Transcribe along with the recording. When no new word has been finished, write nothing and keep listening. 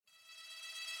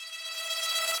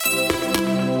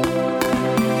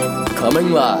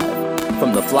Coming live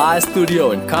from the Fly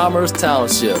Studio in Commerce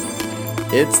Township,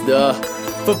 it's the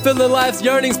Fulfilling Life's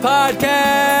Yearnings Podcast!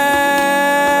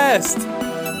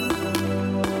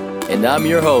 And I'm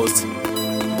your host,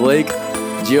 Blake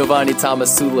Giovanni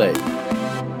Thomas Sule.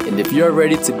 And if you're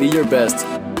ready to be your best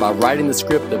by writing the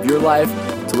script of your life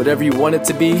to whatever you want it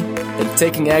to be and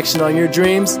taking action on your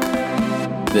dreams,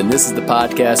 then this is the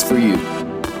podcast for you.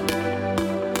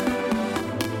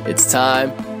 It's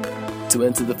time to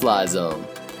enter the fly zone.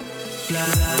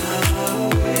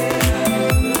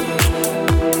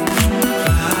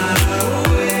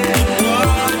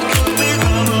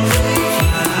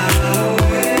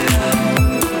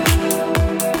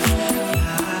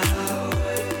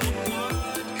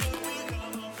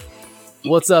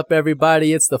 What's up,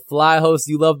 everybody? It's the fly host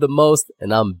you love the most,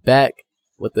 and I'm back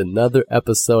with another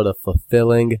episode of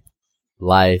Fulfilling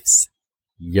Life's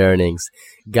Yearnings.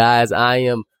 Guys, I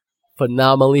am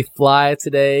phenomenally fly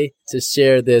today to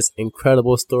share this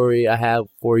incredible story I have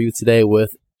for you today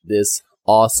with this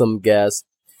awesome guest.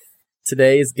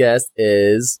 Today's guest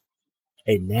is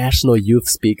a national youth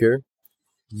speaker,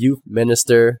 youth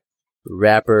minister,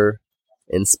 rapper,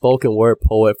 and spoken word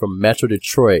poet from Metro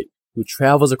Detroit who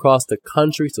travels across the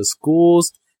country to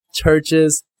schools,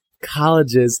 churches,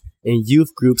 colleges, and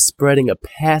youth groups spreading a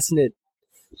passionate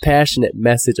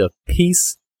message of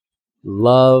peace,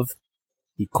 love,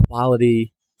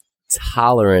 equality,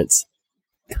 tolerance,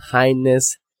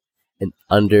 kindness, and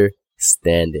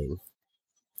understanding.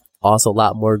 Also, a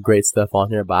lot more great stuff on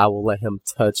here, but I will let him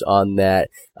touch on that.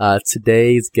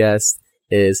 Today's guest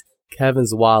is Kevin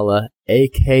Zwala,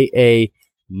 aka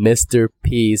Mr.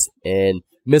 Peace. And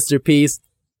Mr. Peace,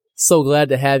 so glad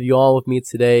to have you on with me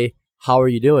today. How are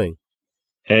you doing?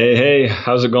 Hey,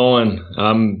 how's it going?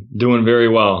 I'm doing very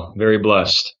well, very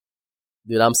blessed.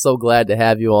 Dude, I'm so glad to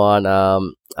have you on.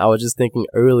 I was just thinking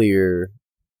earlier,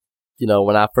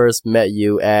 when I first met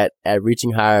you at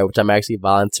Reaching Higher, which I'm actually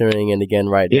volunteering in again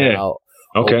right now,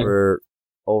 over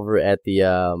at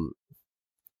the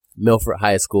Milford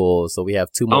High School. So we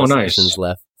have 2 more sessions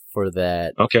left for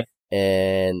that. Okay.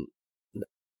 And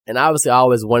obviously I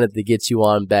always wanted to get you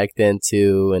on back then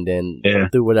too, and then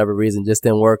through whatever reason just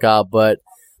didn't work out. But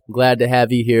I'm glad to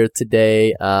have you here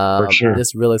today. For sure.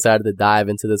 Just real excited to dive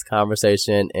into this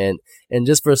conversation. And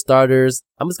just for starters,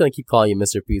 I'm just gonna keep calling you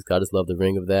Mr. Peace because I just love the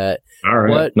ring of that. All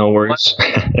right, no worries.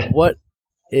 What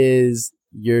is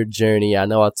your journey? I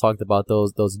know I talked about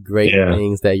those great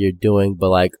things that you're doing, but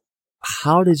like,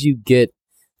 how did you get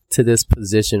to this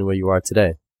position where you are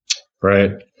today?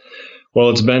 Right. Well,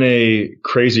 it's been a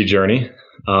crazy journey.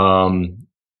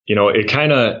 It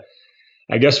kind of,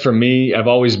 I guess for me, I've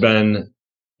always been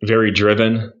very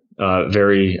driven,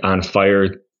 very on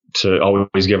fire to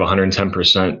always give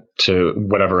 110% to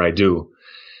whatever I do.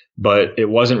 But it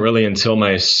wasn't really until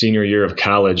my senior year of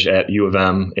college at U of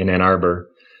M in Ann Arbor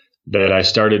that I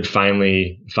started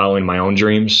finally following my own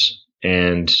dreams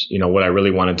and, what I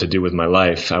really wanted to do with my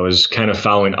life. I was kind of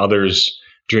following others'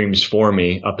 dreams for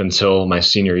me up until my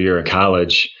senior year of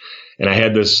college. And I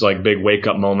had this big wake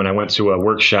up moment. I went to a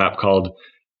workshop called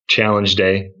Challenge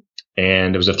Day,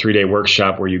 and it was a 3-day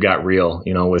workshop where you got real,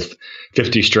 with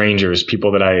 50 strangers,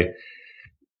 people that I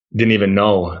didn't even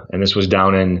know. And this was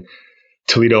down in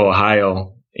Toledo,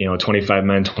 Ohio, 25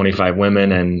 men, 25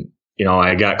 women. And,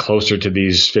 I got closer to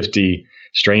these 50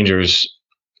 strangers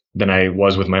than I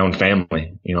was with my own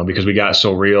family, because we got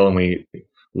so real and we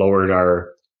lowered our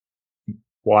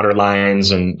water lines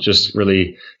and just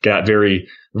really got very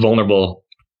vulnerable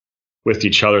with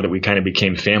each other that we kind of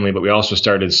became family. But we also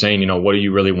started saying, what do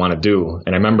you really want to do?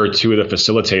 And I remember 2 of the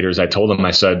facilitators, I told them,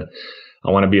 I said,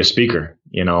 I want to be a speaker,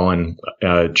 and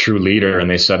a true leader. And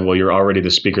they said, well, you're already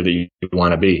the speaker that you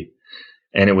want to be.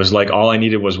 And it was like, all I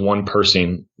needed was one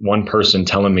person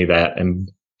telling me that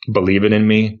and believe it in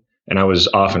me. And I was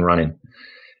off and running.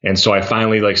 And so I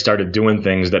finally started doing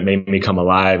things that made me come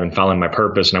alive and following my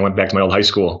purpose. And I went back to my old high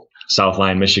school, South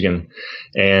Lyon, Michigan.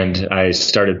 And I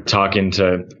started talking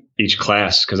to each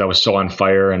class because I was so on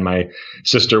fire, and my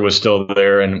sister was still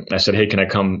there. And I said, hey, can I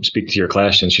come speak to your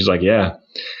class? And she's like, yeah.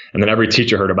 And then every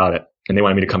teacher heard about it, and they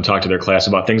wanted me to come talk to their class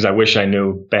about things I wish I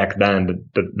knew back then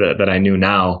that I knew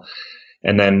now.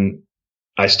 And then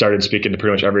I started speaking to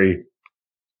pretty much every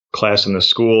class in the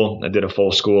school. I did a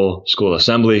full school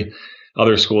assembly.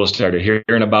 Other schools started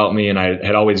hearing about me, and I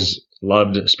had always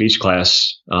loved speech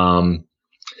class, and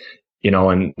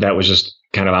that was just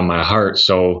kind of on my heart.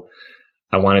 So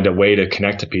I wanted a way to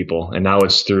connect to people. And now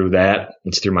it's through that.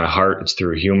 It's through my heart. It's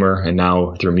through humor, and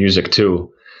now through music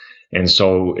too. And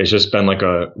so it's just been like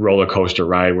a roller coaster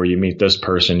ride where you meet this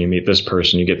person,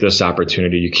 you get this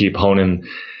opportunity, you keep honing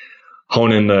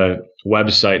the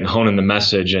website and honing the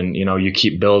message, and, you know, you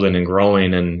keep building and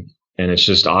growing, and it's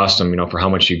just awesome. You know, for how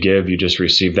much you give, you just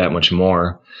receive that much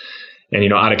more. And, you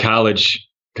know, out of college,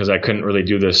 because I couldn't really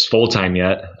do this full time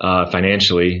yet,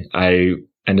 financially, I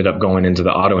ended up going into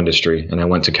the auto industry, and I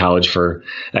went to college for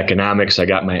economics. I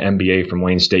got my MBA from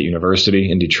Wayne State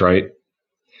University in Detroit,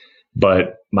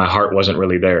 but my heart wasn't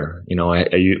really there. You know,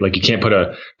 you can't put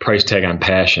a price tag on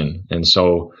passion. And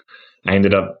so I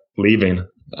ended up leaving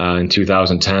in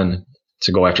 2010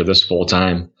 to go after this full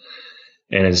time.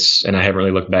 And I haven't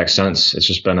really looked back since. It's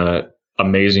just been a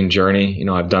amazing journey. You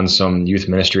know, I've done some youth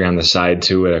ministry on the side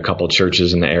too at a couple of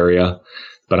churches in the area,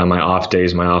 but on my off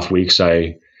days, my off weeks,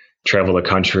 I travel the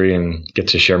country and get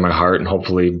to share my heart and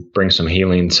hopefully bring some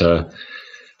healing to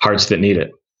hearts that need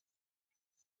it.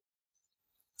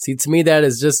 See, to me, that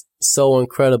is just so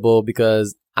incredible,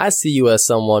 because I see you as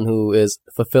someone who is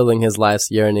fulfilling his life's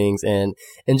yearnings, and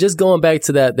just going back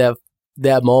to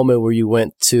that moment where you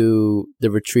went to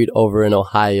the retreat over in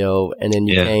Ohio, and then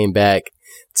you came back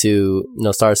to, you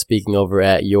know, start speaking over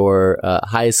at your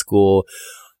high school.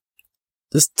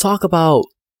 Just talk about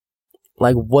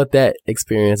like what that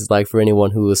experience is like for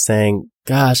anyone who is saying,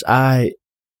 "Gosh, I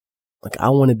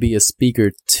want to be a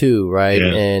speaker too," right?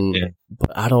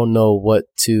 But I don't know what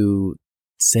to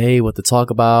say, what to talk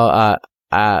about.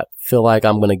 I feel like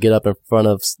I'm gonna get up in front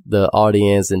of the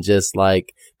audience and just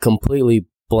like completely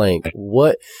blank.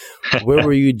 Where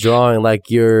were you drawing like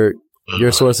your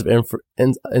source of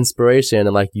inspiration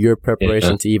and like your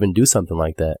preparation to even do something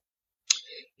like that?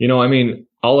 You know, I mean,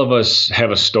 all of us have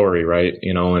a story, right?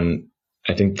 You know, and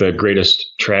I think the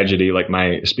greatest tragedy, like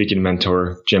my speaking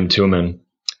mentor, Jim Tuman,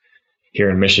 here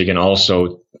in Michigan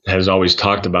also has always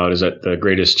talked about, is that the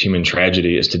greatest human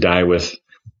tragedy is to die with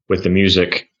the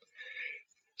music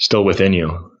still within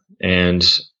you. And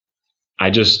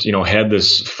I just, you know, had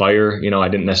this fire. You know, I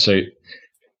didn't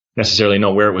necessarily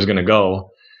know where it was going to go,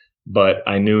 but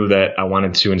I knew that I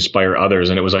wanted to inspire others.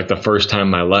 And it was like the first time in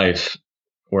my life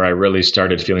where I really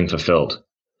started feeling fulfilled.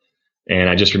 And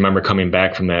I just remember coming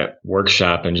back from that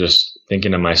workshop and just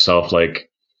thinking to myself, like,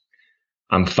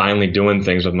 I'm finally doing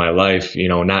things with my life, you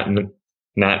know, not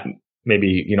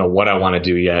maybe, you know, what I want to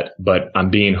do yet, but I'm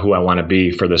being who I want to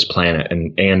be for this planet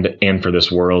and for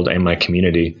this world and my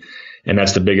community. And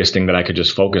that's the biggest thing that I could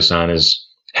just focus on, is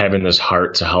having this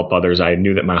heart to help others. I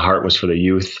knew that my heart was for the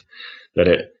youth, that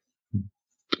it,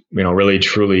 you know, really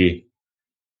truly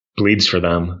bleeds for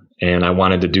them. And I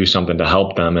wanted to do something to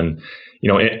help them. And,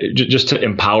 you know, just to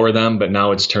empower them. But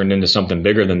now it's turned into something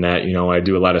bigger than that. You know, I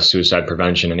do a lot of suicide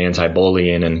prevention and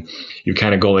anti-bullying, and you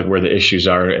kind of go like where the issues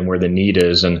are and where the need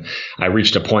is. And I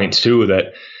reached a point too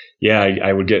that,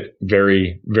 I would get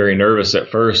very, very nervous at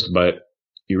first, but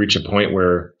you reach a point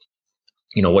where,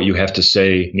 you know, what you have to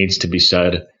say needs to be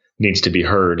said, needs to be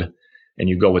heard. And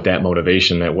you go with that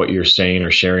motivation that what you're saying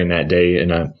or sharing that day in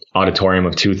an auditorium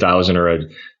of 2,000 or a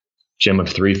gym of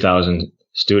 3,000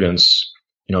 students,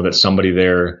 you know, that somebody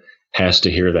there has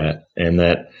to hear that, and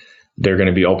that they're going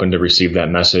to be open to receive that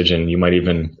message, and you might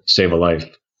even save a life.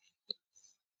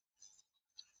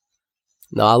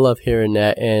 No, I love hearing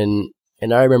that. And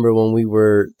I remember when we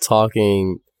were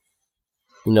talking,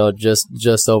 you know,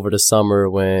 just over the summer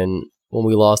when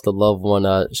we lost a loved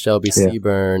one, Shelby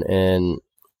Seaburn,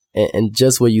 and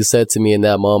just what you said to me in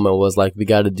that moment was like, we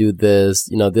got to do this.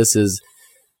 You know, this is,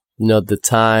 you know, the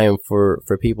time for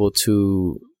people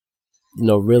to, you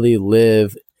know, really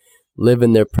live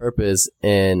in their purpose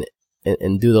and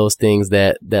do those things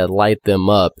that light them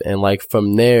up. And like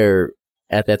from there,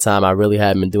 at that time, I really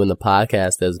hadn't been doing the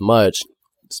podcast as much,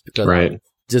 just because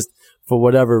just for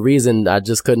whatever reason, I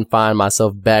just couldn't find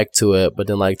myself back to it. But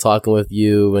then like talking with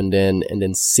you and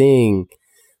then seeing,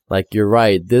 like, you're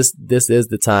right, this is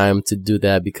the time to do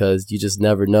that, because you just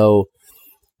never know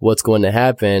what's going to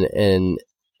happen.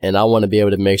 And I want to be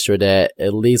able to make sure that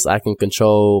at least I can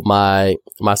control my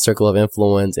circle of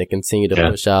influence and continue to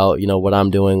push out, you know, what I'm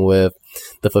doing with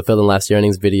the Fulfilling Life's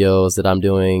Yearnings videos that I'm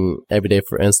doing every day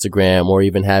for Instagram, or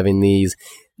even having these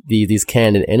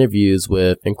candid interviews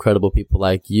with incredible people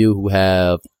like you who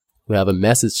have a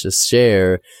message to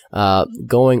share.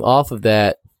 Going off of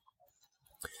that,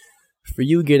 for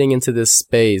you getting into this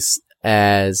space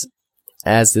as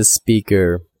this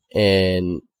speaker,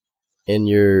 and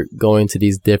you're going to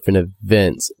these different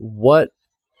events, what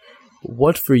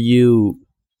for you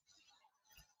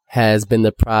has been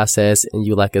the process in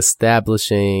you like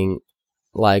establishing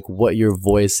like what your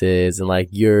voice is and like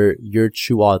your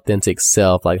true authentic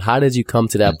self? Like, how did you come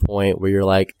to that point where you're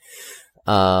like,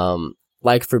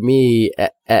 like for me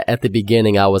at the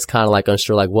beginning, I was kind of like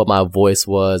unsure like what my voice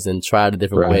was and tried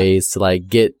different ways to like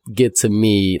get to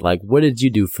me. Like, what did you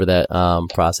do for that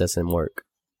process and work?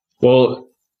 Well,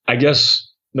 I guess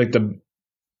like the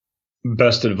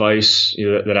best advice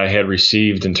that I had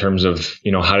received in terms of,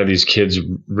 how do these kids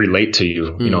relate to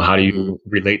you? How do you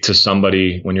relate to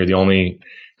somebody when you're the only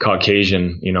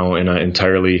Caucasian, in an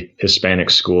entirely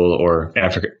Hispanic school or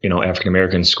African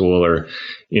American school, or,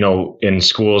 in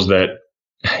schools that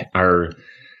are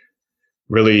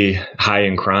really high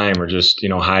in crime or just,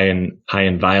 high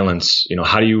in violence.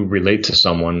 How do you relate to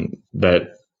someone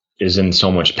that is in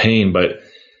so much pain? But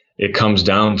it comes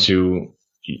down to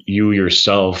you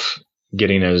yourself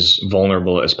getting as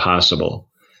vulnerable as possible.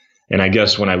 And I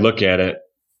guess when I look at it,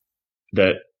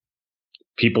 that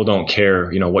people don't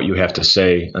care, what you have to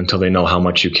say until they know how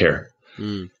much you care.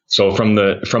 So from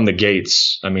the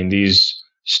gates, I mean, these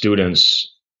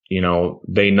students,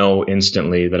 they know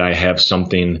instantly that I have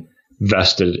something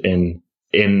vested in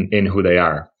who they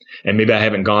are. And maybe I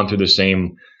haven't gone through the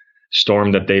same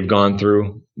storm that they've gone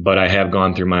through, but I have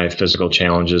gone through my physical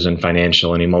challenges and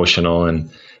financial and emotional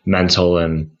and mental,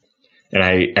 and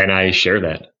I share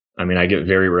that. I mean, I get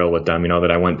very real with them,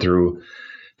 that I went through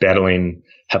battling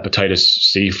hepatitis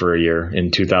C for a year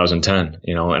in 2010,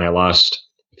 and I lost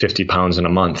 50 pounds in a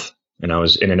month, and I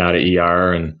was in and out of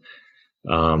ER, and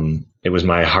it was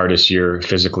my hardest year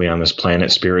physically on this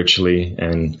planet, spiritually,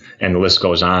 and the list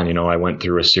goes on. I went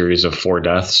through a series of 4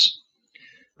 deaths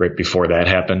right before that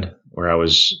happened, where I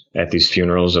was at these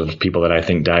funerals of people that I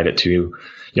think died at too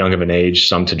young of an age,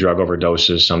 some to drug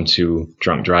overdoses, some to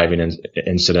drunk driving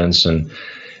incidents. And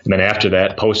then after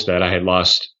that, post that, I had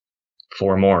lost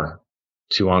 4 more,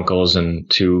 2 uncles and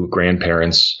 2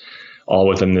 grandparents, all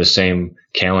within the same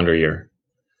calendar year.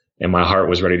 And my heart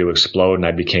was ready to explode, and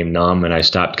I became numb, and I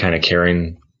stopped kind of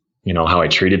caring, how I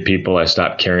treated people. I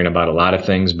stopped caring about a lot of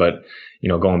things. But,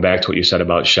 going back to what you said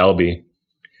about Shelby,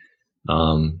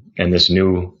 and this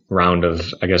new round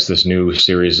of, I guess, this new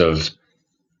series of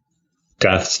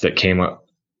deaths that came up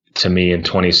to me in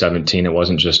 2017, it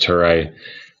wasn't just her. I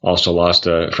also lost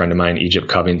a friend of mine, Egypt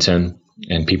Covington,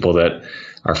 and people that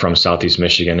are from Southeast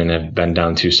Michigan and have been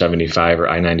down 275 or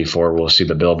I-94 will see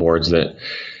the billboards that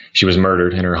she was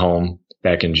murdered in her home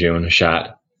back in June,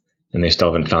 shot, and they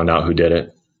still haven't found out who did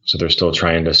it. So they're still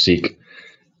trying to seek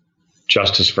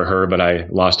justice for her. But I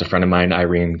lost a friend of mine,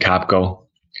 Irene Kopko,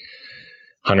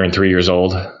 103 years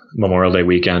old, Memorial Day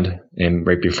weekend. And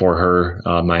right before her,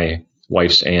 my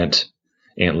wife's Aunt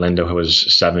Linda, who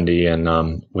was 70.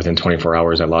 And within 24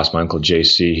 hours, I lost my Uncle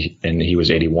JC, and he was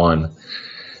 81.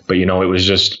 But,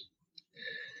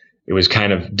 it was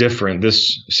kind of different,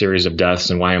 this series of deaths,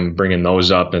 and why I'm bringing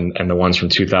those up and the ones from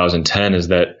 2010 is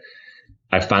that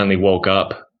I finally woke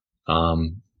up.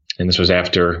 And this was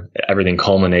after everything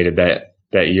culminated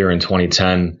that year in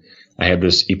 2010. I had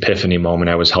this epiphany moment.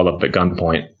 I was held up at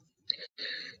gunpoint.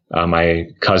 My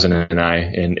cousin and I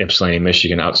in Ypsilanti,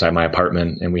 Michigan, outside my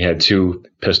apartment, and we had 2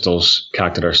 pistols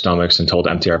cocked at our stomachs and told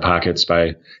to empty our pockets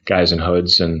by guys in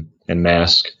hoods and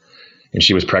masks. And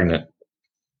she was pregnant.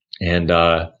 And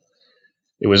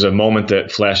it was a moment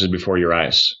that flashes before your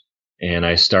eyes. And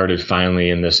I started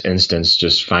finally in this instance,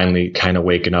 just finally kind of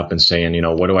waking up and saying,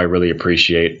 what do I really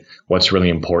appreciate? What's really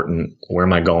important? Where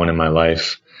am I going in my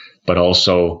life? But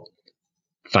also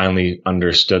finally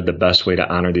understood the best way to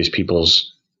honor these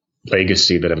people's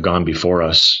legacy that have gone before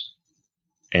us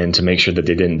and to make sure that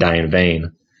they didn't die in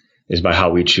vain is by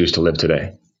how we choose to live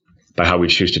today, by how we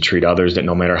choose to treat others, that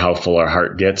no matter how full our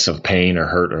heart gets of pain or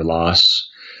hurt or loss,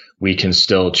 we can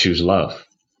still choose love.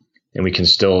 And we can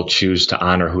still choose to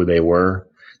honor who they were,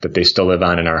 that they still live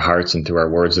on in our hearts and through our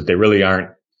words, that they really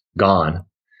aren't gone.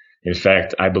 In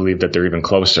fact, I believe that they're even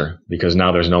closer, because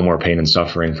now there's no more pain and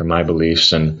suffering from my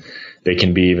beliefs, and they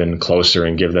can be even closer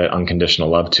and give that unconditional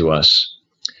love to us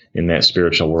in that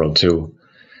spiritual world too.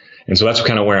 And so that's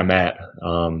kind of where I'm at.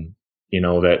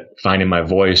 That finding my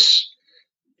voice,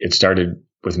 it started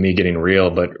with me getting real,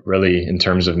 but really in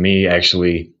terms of me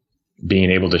actually being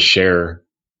able to share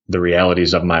the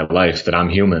realities of my life, that I'm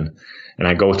human and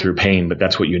I go through pain, but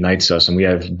that's what unites us. And we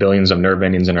have billions of nerve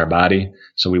endings in our body,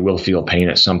 so we will feel pain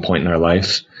at some point in our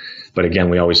life. But again,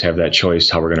 we always have that choice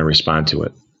how we're going to respond to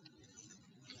it.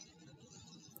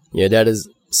 Yeah, that is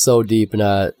so deep, and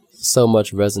I so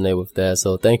much resonate with that.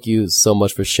 So thank you so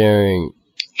much for sharing.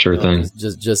 Sure thing.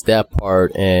 Just that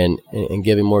part and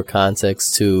giving more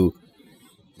context to,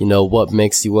 what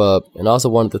makes you up. And also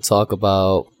wanted to talk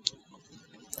about,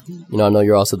 I know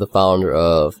you're also the founder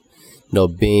of,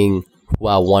 being who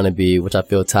I want to be, which I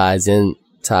feel ties into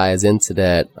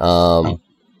that.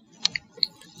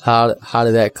 How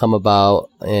did that come about,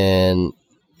 and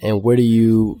where do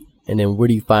you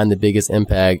find the biggest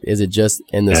impact? Is it just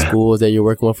in the schools that you're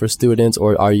working with for students,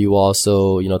 or are you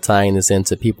also, you know, tying this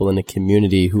into people in the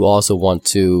community who also want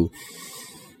to,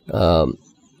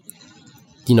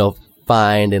 you know,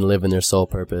 find and live in their soul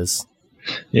purpose?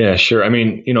 Yeah, sure. I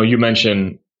mean, you know, you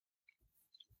mentioned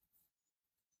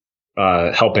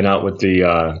helping out with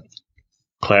the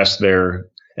class there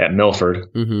at Milford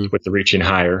with the Reaching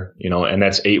Higher, you know, and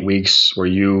that's 8 weeks where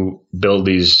you build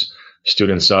these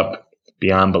students up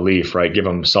beyond belief, right? Give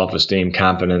them self-esteem,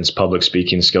 confidence, public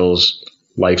speaking skills,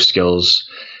 life skills,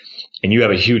 and you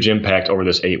have a huge impact over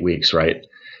this 8 weeks, right?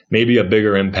 Maybe a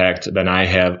bigger impact than I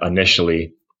have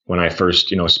initially when I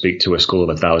first, you know, speak to a school of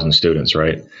 1,000 students,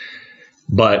 right?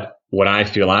 But what I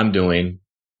feel I'm doing,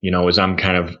 you know, is I'm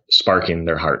kind of sparking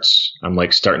their hearts. I'm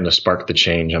like starting to spark the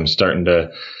change. I'm starting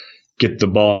to get the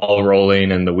ball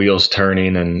rolling and the wheels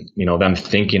turning, and, you know, them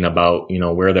thinking about, you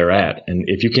know, where they're at. And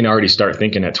if you can already start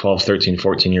thinking at 12, 13,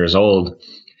 14 years old,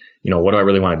 you know, what do I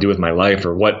really want to do with my life,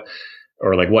 or what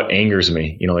angers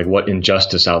me, you know, like what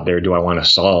injustice out there do I want to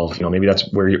solve? You know, maybe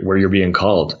that's where you're being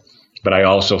called. But I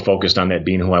also focused on that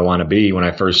being who I want to be. When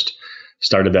I first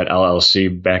started that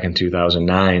LLC back in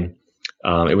 2009,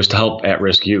 it was to help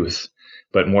at-risk youth,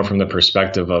 but more from the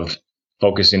perspective of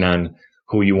focusing on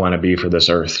who you want to be for this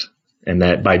earth. And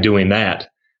that by doing that,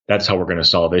 that's how we're going to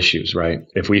solve issues, right?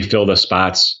 If we fill the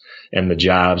spots and the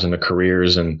jobs and the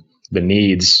careers and the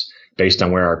needs based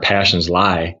on where our passions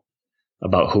lie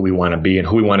about who we want to be and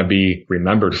who we want to be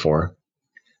remembered for,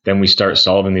 then we start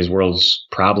solving these world's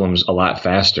problems a lot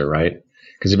faster, right?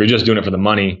 Because if you're just doing it for the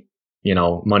money, you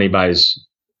know, money buys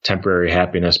temporary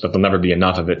happiness, but there'll never be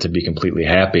enough of it to be completely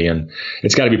happy. And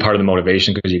it's got to be part of the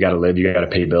motivation, because you got to live, you got to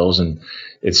pay bills. And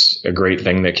it's a great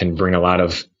thing that can bring a lot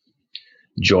of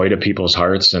joy to people's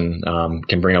hearts, and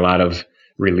can bring a lot of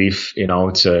relief, you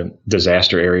know, to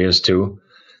disaster areas too.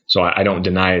 So I don't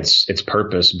deny its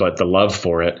purpose, but the love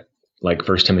for it, like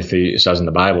 1 Timothy says in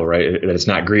the Bible, right, that it's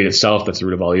not greed itself that's the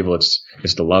root of all evil. It's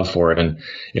the love for it. And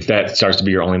if that starts to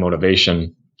be your only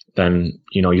motivation, then,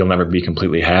 you know, you'll never be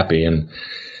completely happy. And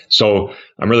so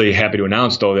I'm really happy to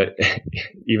announce, though, that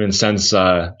even since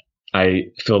I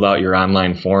filled out your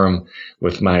online form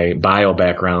with my bio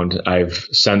background, I've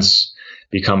since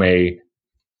become a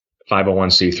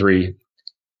 501c3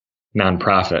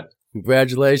 nonprofit.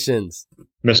 Congratulations.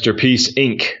 Mr. Peace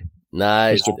Inc.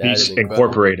 Nice. Mr. Peace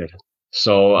Incorporated.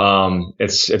 So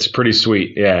it's pretty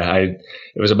sweet. Yeah, it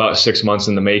was about 6 months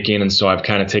in the making, and so I've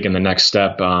kind of taken the next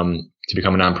step to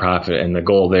become a nonprofit. And the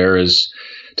goal there is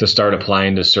to start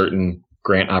applying to certain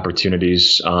grant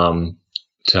opportunities to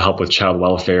help with child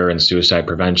welfare and suicide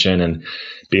prevention, and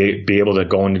be able to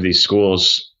go into these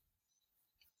schools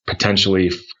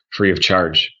potentially free of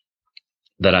charge,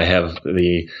 that I have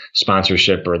the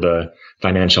sponsorship or the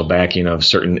financial backing of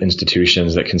certain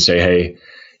institutions that can say, hey,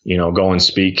 you know, go and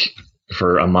speak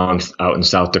for a month out in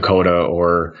South Dakota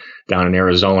or down in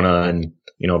Arizona, and,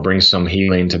 you know, bring some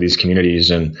healing to these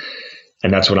communities. And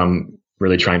that's what I'm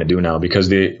really trying to do now, because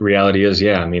the reality is,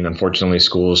 I mean, unfortunately,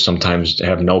 schools sometimes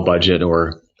have no budget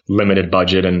or limited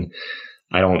budget, and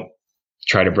I don't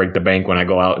try to break the bank when I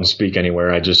go out and speak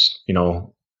anywhere. I just, you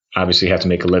know, obviously have to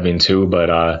make a living too, but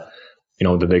you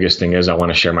know, the biggest thing is I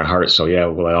want to share my heart. So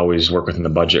will I always work within the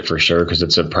budget for sure, because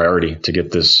it's a priority to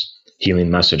get this healing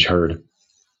message heard.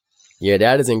 Yeah,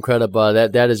 that is incredible.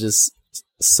 That is just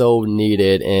so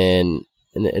needed, and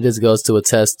it just goes to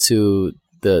attest to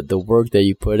the work that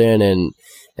you put in, and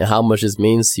how much this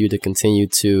means to you to continue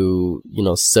to, you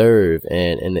know, serve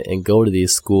and go to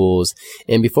these schools.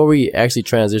 And before we actually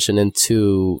transition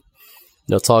into, you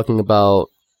know, talking about,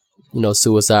 you know,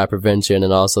 suicide prevention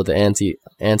and also the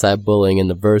anti-bullying and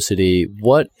diversity,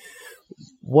 what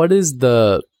is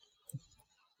the,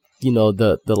 you know,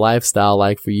 the lifestyle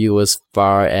like for you, as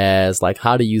far as like,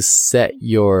 how do you set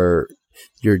your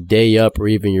day up or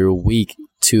even your week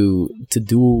to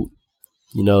do,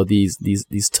 you know,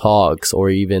 these talks, or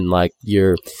even like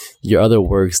your other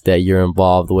works that you're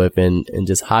involved with, and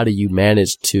just how do you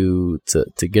manage to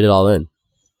get it all in?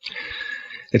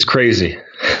 It's crazy.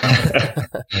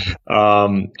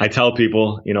 I tell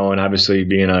people, you know, and obviously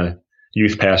being a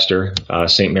youth pastor,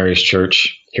 St. Mary's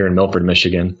Church here in Milford,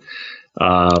 Michigan,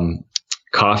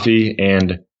 coffee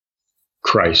and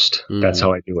Christ. That's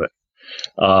how I do it.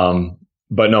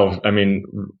 But no, I mean,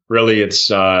 really, it's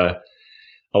a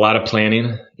lot of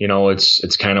planning. You know,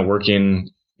 it's kind of working,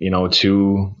 you know,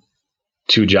 two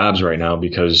jobs right now,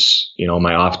 because, you know,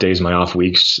 my off days, my off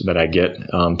weeks that I get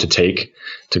to take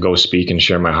to go speak and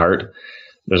share my heart,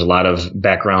 there's a lot of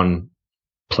background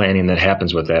planning that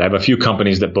happens with that. I have a few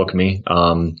companies that book me,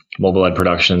 Mobile Ed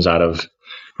Productions out of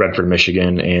Redford,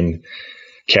 Michigan, and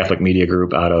Catholic Media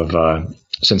Group out of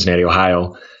Cincinnati,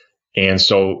 Ohio. And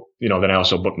so, then I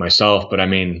also book myself. But I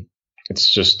mean,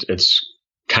 it's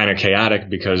kind of chaotic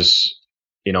because,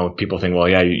 people think, well,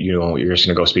 yeah, you're just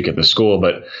going to go speak at the school.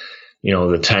 But,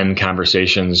 the 10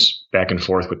 conversations back and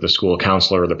forth with the school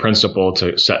counselor or the principal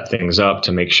to set things up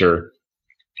to make sure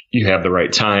you have the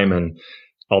right time and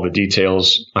all the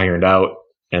details ironed out.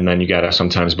 And then you got to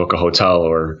sometimes book a hotel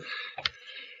or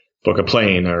book a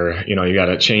plane, or, you got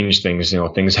to change things,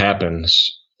 things happen,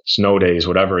 snow days,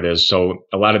 whatever it is. So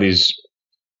a lot of these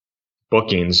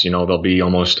bookings, they'll be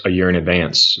almost a year in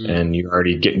advance, and you're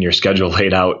already getting your schedule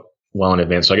laid out well in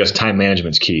advance. So I guess time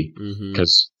management's key,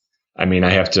 because I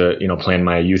have to, plan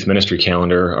my youth ministry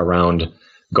calendar around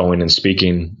going and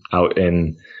speaking out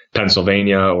in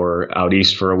Pennsylvania or out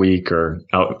east for a week, or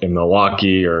out in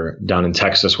Milwaukee, or down in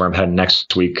Texas where I'm heading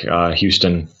next week,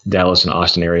 Houston, Dallas, and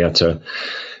Austin area, to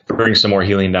bring some more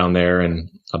healing down there. And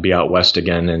I'll be out west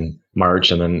again in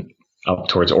March, and then up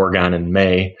towards Oregon in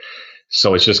May.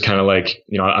 So it's just kind of like,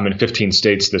 I'm in 15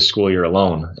 states this school year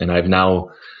alone, and I've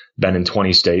now been in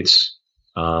 20 states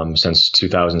since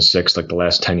 2006, like the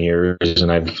last 10 years.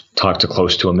 And I've talked to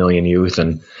close to 1 million youth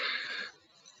and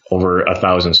over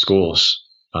 1,000 schools.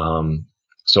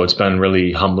 So it's been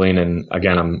really humbling. And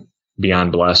again, I'm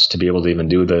beyond blessed to be able to even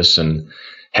do this and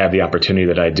have the opportunity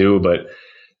that I do. But,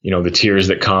 the tears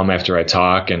that come after I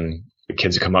talk, and the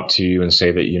kids that come up to you and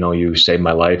say that, you saved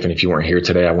my life, and if you weren't here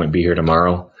today, I wouldn't be here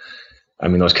tomorrow.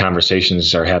 Those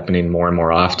conversations are happening more and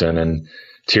more often, and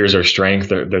tears are strength.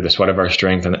 They're the sweat of our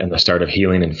strength, and the start of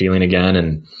healing and feeling again.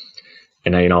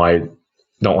 And I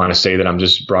don't want to say that I'm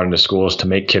just brought into schools to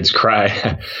make kids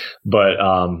cry, but,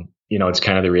 it's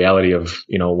kind of the reality of,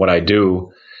 what I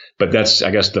do. But that's, I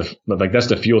guess, that's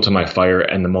the fuel to my fire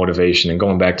and the motivation. And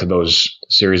going back to those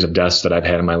series of deaths that I've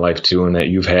had in my life too, and that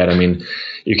you've had,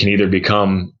 you can either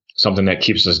become something that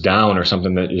keeps us down, or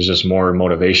something that is just more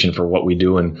motivation for what we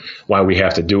do and why we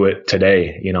have to do it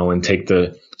today, and take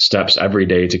the steps every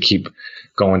day to keep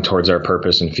going towards our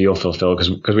purpose and feel fulfilled,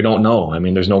 because we don't know.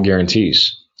 There's no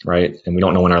guarantees, right? And we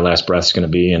don't know when our last breath is going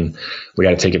to be, and we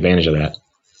got to take advantage of that.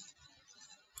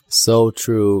 So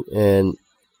true. And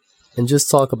just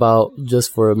talk about,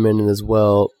 just for a minute as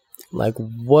well, like,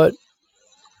 what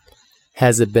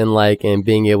has it been like in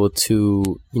being able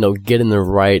to, get in the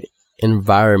right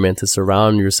environment to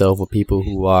surround yourself with people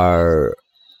who are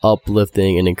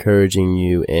uplifting and encouraging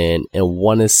you and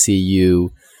want to see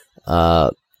you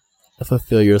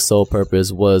fulfill your soul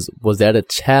purpose? Was that a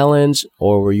challenge,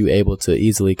 or were you able to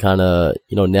easily kind of,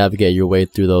 navigate your way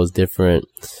through those different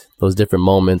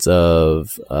moments of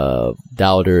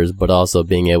doubters, but also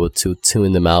being able to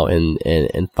tune them out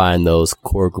and find those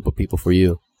core group of people for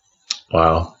you?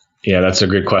 Wow. Yeah, that's a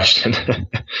good question.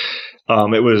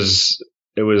 It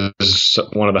was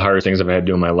one of the hardest things I've had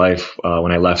to do in my life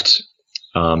when I left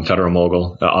Federal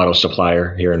Mogul, the auto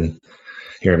supplier here in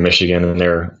Michigan, and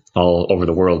they're all over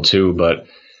the world too. But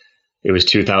it was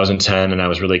 2010, and I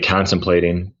was really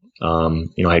contemplating. I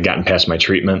had gotten past my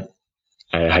treatment.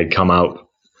 I had come out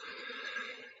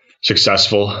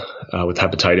successful with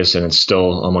hepatitis, and it's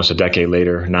still almost a decade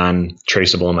later,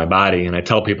 non-traceable in my body. And I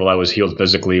tell people I was healed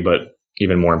physically, but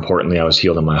even more importantly, I was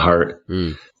healed in my heart.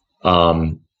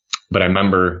 But I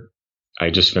remember I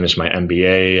just finished my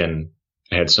MBA, and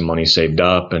I had some money saved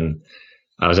up, and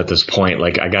I was at this point,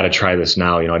 like, I got to try this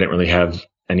now. I didn't really have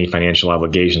any financial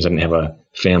obligations. I didn't have a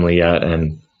family yet.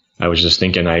 And I was just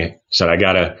thinking, I said, I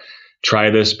got to try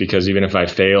this, because even if I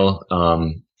fail,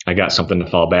 I got something to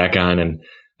fall back on. And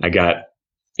I got,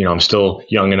 I'm still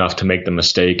young enough to make the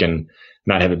mistake and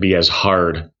not have it be as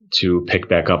hard to pick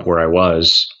back up where I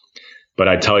was. But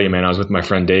I tell you, man, I was with my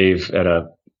friend Dave at a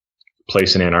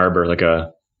place in Ann Arbor, like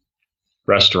a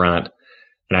restaurant.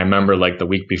 And I remember, like, the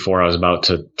week before I was about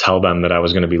to tell them that I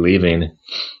was going to be leaving,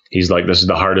 he's like, this is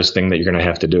the hardest thing that you're going to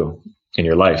have to do in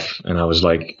your life. And I was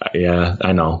like, yeah,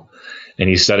 I know. And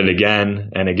he said it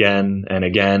again and again and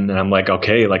again. And I'm like,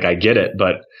 okay, like, I get it.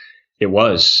 But it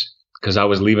was because I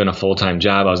was leaving a full-time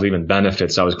job. I was leaving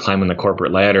benefits. I was climbing the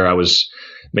corporate ladder. I was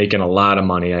making a lot of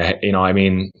money.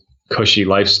 Cushy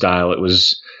lifestyle.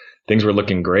 Things were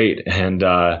looking great. And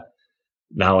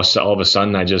now all of a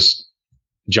sudden I just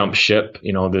jumped ship,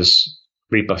 this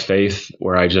leap of faith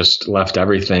where I just left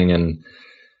everything and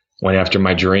went after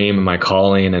my dream and my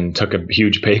calling, and took a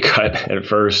huge pay cut at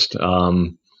first.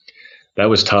 That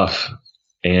was tough.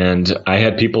 And I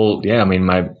had people,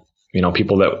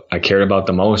 people that I cared about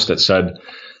the most that said,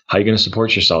 how are you going to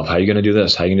support yourself? How are you going to do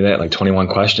this? How are you going to do that? Like 21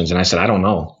 questions. And I said, I don't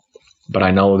know. But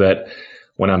I know that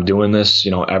when I'm doing this,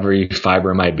 every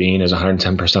fiber of my being is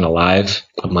 110% alive.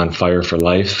 I'm on fire for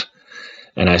life.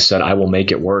 And I said, I will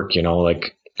make it work,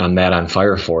 like I'm that on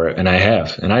fire for it. And I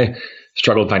have. And I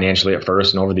struggled financially at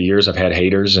first. And over the years, I've had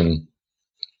haters and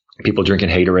people drinking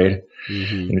Haterade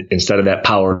instead of that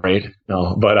Powerade.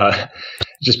 No, but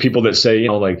just people that say,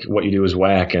 like what you do is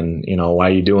whack and, why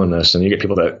are you doing this? And you get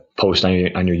people that post on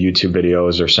your YouTube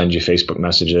videos or send you Facebook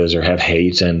messages or have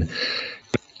hate. And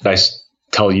I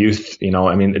tell youth,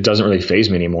 it doesn't really faze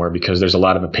me anymore because there's a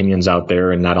lot of opinions out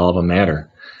there and not all of them matter.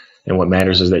 And what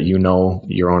matters is that you know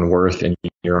your own worth and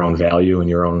your own value and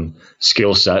your own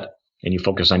skill set, and you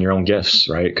focus on your own gifts,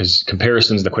 right? Because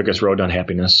comparison is the quickest road to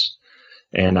unhappiness.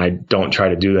 And I don't try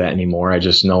to do that anymore. I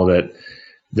just know that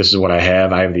this is what I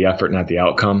have. I have the effort, not the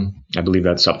outcome. I believe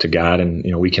that's up to God. And,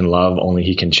 we can love, only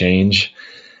He can change.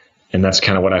 And that's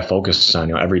kind of what I focus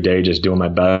on, every day, just doing my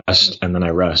best, and then I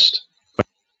rest.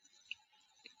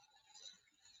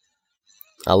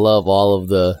 I love all of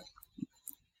the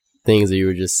things that you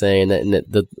were just saying. And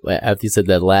after you said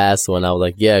that last one, I was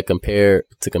like, yeah, compare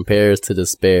is to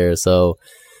despair. So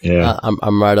yeah,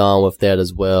 I'm right on with that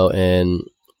as well. And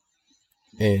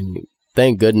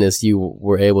thank goodness you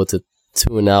were able to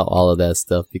tune out all of that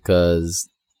stuff, because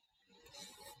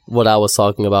what I was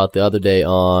talking about the other day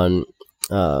on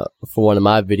for one of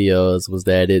my videos was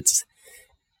that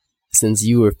since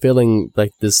you were feeling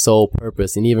like this soul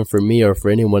purpose, and even for me or for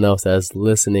anyone else that's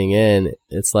listening in,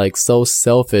 it's like so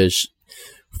selfish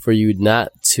for you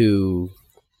not to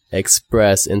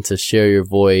express and to share your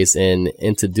voice and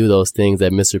to do those things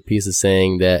that Mr. Peace is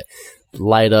saying that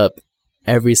light up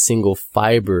every single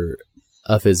fiber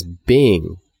of his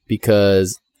being.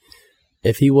 Because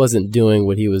if he wasn't doing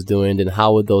what he was doing, then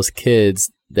how would those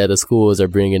kids that the schools are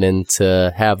bringing in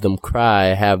to have them cry,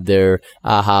 have their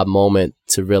aha moment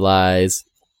to realize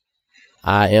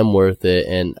I am worth it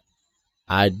and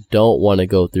I don't want to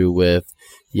go through with,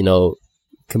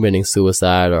 committing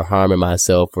suicide or harming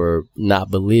myself or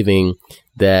not believing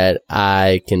that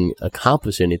I can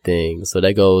accomplish anything. So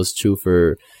that goes true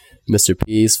for Mr.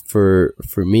 Peace, for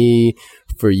me,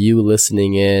 for you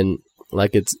listening in.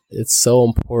 Like it's so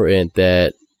important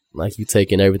that like you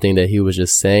taking everything that he was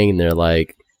just saying there,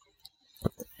 like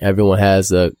everyone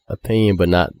has a opinion, but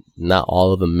not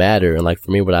all of them matter. And like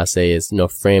for me, what I say is,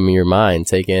 framing your mind,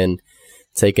 taking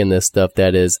the stuff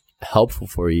that is helpful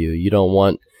for you. You don't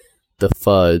want the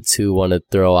FUD to want to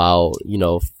throw out,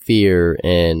 fear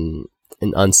and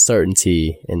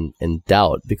uncertainty and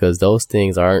doubt, because those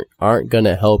things aren't going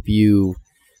to help you,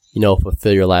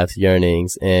 fulfill your life's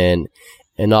yearnings. And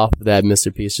off of that,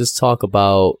 Mr. Peace, just talk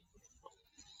about,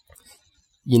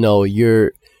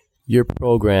 your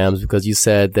programs, because you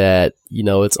said that,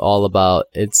 it's all about,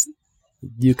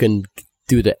 you can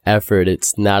do the effort.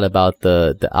 It's not about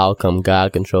the outcome.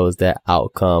 God controls that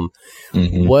outcome.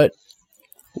 Mm-hmm.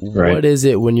 What is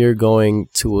it when you're going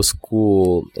to a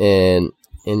school and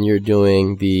you're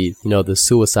doing the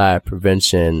suicide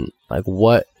prevention? Like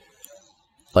what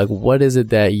is it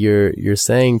that you're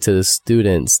saying to the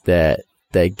students that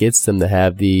gets them to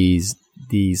have these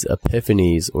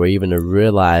epiphanies, or even to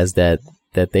realize that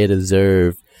they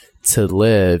deserve to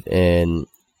live? And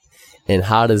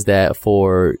how does that,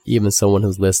 for even someone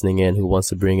who's listening in who wants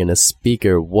to bring in a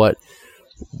speaker, what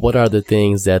are the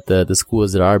things that the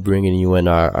schools that are bringing you in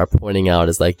are pointing out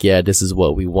as like, yeah, this is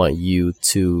what we want you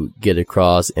to get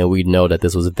across, and we know that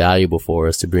this was valuable for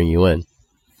us to bring you in?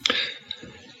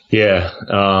 Yeah,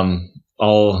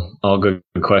 all good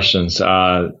questions.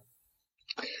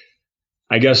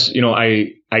 I guess,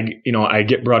 I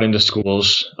get brought into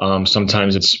schools.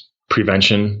 Sometimes it's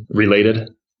prevention related.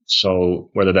 So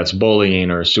whether that's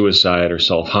bullying or suicide or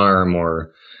self-harm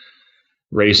or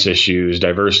race issues,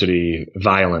 diversity,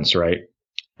 violence, right?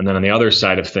 And then on the other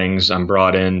side of things, I'm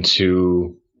brought in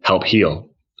to help heal.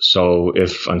 So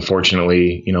if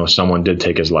unfortunately, someone did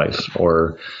take his life,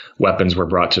 or weapons were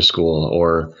brought to school,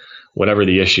 or whatever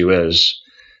the issue is.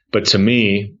 But to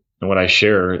me, and what I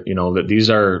share, that these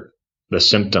are the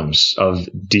symptoms of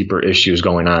deeper issues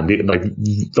going on. Like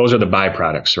those are the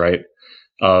byproducts, right?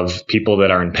 Of people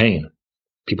that are in pain,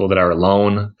 people that are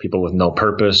alone, people with no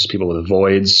purpose, people with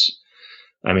voids.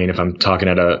 I mean, if I'm talking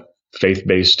at a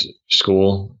faith-based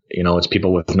school, it's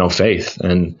people with no faith.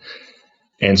 And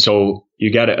so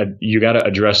you gotta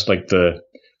address like the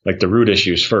root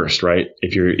issues first, right?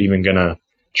 If you're even going to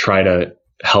try to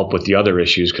help with the other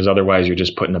issues, because otherwise you're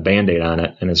just putting a Band-Aid on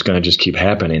it and it's going to just keep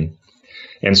happening.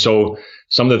 And so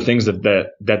some of the things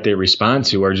that they respond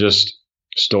to are just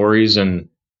stories and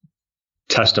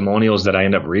testimonials that I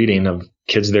end up reading of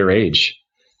kids their age,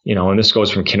 and this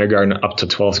goes from kindergarten up to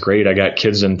 12th grade. I got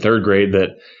kids in third grade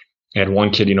that I had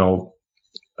one kid,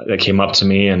 that came up to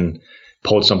me and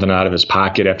pulled something out of his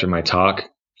pocket after my talk.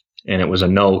 And it was a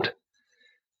note,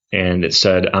 and it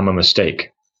said, "I'm a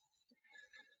mistake."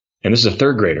 And this is a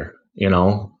third grader,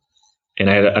 and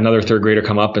I had another third grader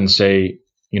come up and say,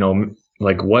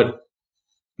 like, "What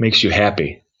makes you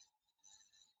happy?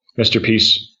 Mr.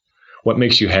 Peace, what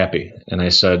makes you happy?" And I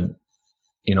said,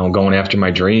 going after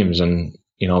my dreams and,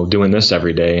 doing this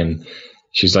every day. And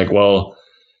she's like, "Well,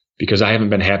 because I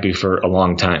haven't been happy for a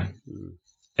long time."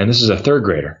 And this is a third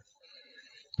grader.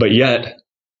 But yet,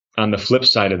 on the flip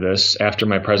side of this, after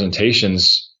my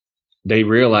presentations, they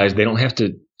realize they don't have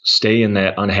to stay in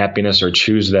that unhappiness or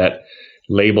choose that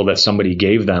label that somebody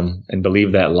gave them and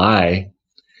believe that lie.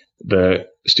 The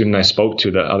student I spoke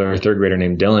to, the other third grader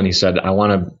named Dylan, he said, "I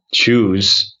want to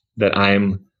choose that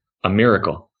I'm a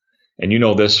miracle." And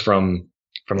this from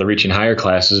the Reaching Higher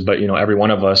classes, but every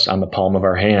one of us on the palm of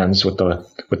our hands with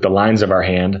the lines of our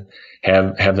hand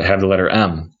have the letter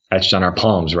M etched on our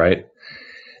palms, right?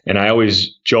 And I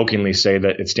always jokingly say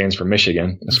that it stands for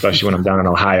Michigan, especially when I'm down in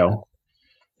Ohio.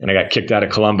 And I got kicked out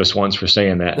of Columbus once for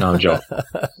saying that. No, I'm joking.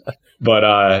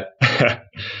 But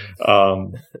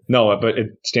no, but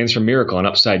it stands for miracle, and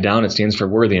upside down, it stands for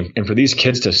worthy. And for these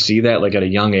kids to see that like at a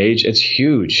young age, it's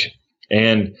huge.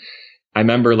 And I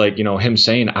remember him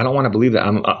saying, "I don't want to believe that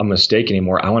I'm a mistake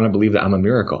anymore. I want to believe that I'm a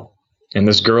miracle." And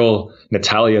this girl,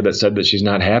 Natalia, that said that she's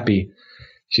not happy,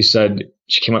 she said,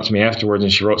 she came up to me afterwards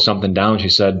and she wrote something down. She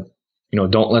said,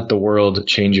 "Don't let the world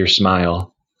change your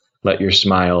smile. Let your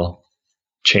smile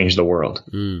change the world."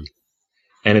 And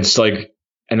it's like,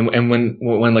 and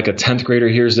when like a 10th grader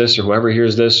hears this, or whoever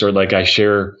hears this, or like I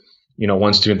share,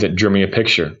 one student that drew me a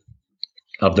picture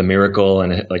of the miracle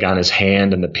and like on his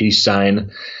hand and the peace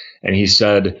sign. And he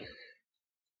said,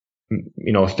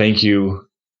 thank you,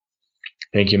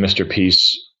 Mr.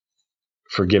 Peace,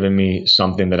 for giving me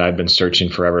something that I've been searching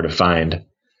forever to find,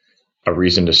 a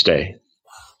reason to stay.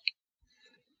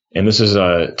 And this is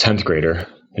a 10th grader.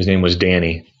 His name was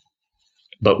Danny.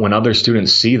 But when other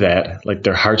students see that, like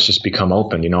their hearts just become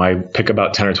open. I pick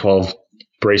about 10 or 12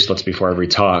 bracelets before every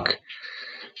talk,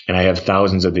 and I have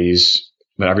thousands of these,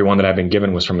 but every one that I've been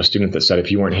given was from a student that said,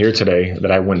 "If you weren't here today,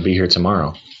 that I wouldn't be here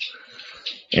tomorrow."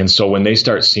 And so when they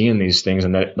start seeing these things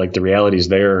and that like the reality is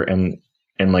there and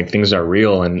like things are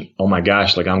real, and oh my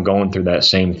gosh, like I'm going through that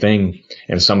same thing,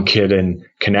 and some kid in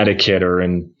Connecticut or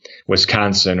in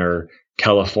Wisconsin or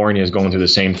California is going through the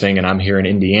same thing, and I'm here in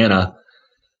Indiana,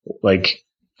 like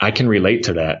I can relate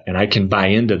to that and I can buy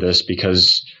into this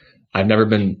because I've never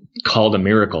been called a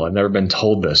miracle. I've never been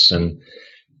told this. And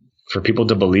for people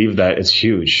to believe that, it's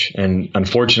huge. And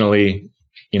unfortunately,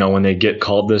 when they get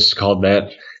called this, called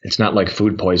that, it's not like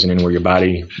food poisoning where your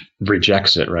body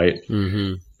rejects it, right?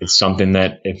 Mm-hmm. It's something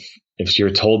that if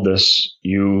you're told this,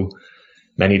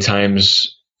 many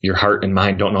times your heart and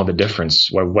mind don't know the difference.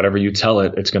 Whatever you tell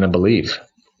it, it's going to believe.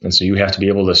 And so you have to be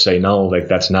able to say, no, like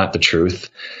that's not the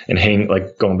truth. And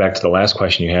like going back to the last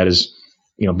question you had is,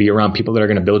 be around people that are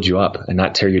going to build you up and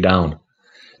not tear you down.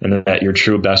 And that your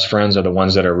true best friends are the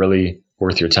ones that are really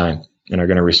worth your time and are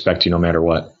going to respect you no matter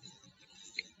what.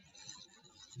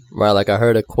 Right. Like I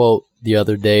heard a quote the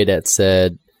other day that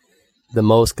said, the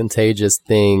most contagious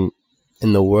thing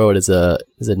in the world is a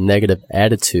negative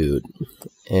attitude.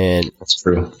 And that's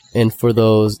true. And for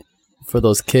those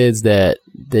kids that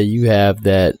you have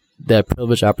that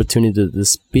privileged opportunity to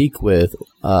speak with,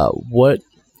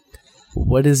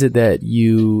 what is it that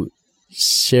you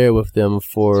share with them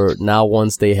for now,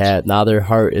 once now their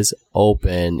heart is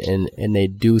open and they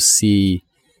do see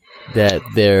that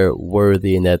they're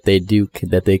worthy and that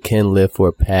they can live for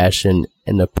a passion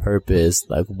and a purpose?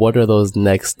 Like, what are those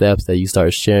next steps that you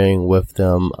start sharing with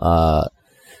them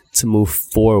to move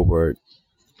forward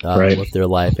right. with their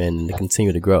life and to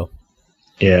continue to grow?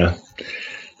 Yeah.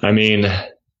 I mean,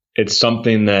 it's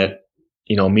something that,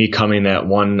 me coming that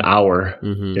 1 hour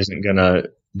mm-hmm. isn't going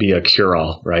to be a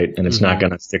cure-all, right? And it's mm-hmm. not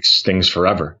going to fix things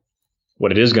forever.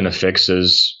 What it is going to fix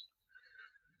is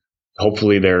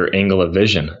hopefully their angle of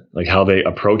vision, like how they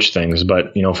approach things.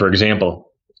 But, for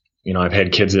example, I've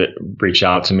had kids that reach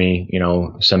out to me,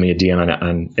 send me a DM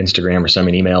on Instagram or send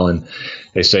me an email, and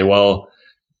they say, well,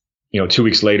 2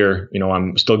 weeks later,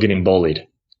 I'm still getting bullied.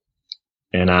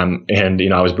 And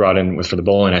I was brought in for the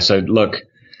bullying. I said, look,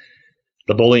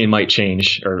 the bullying might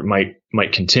change or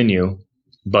might continue,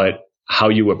 but how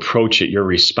you approach it, your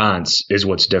response is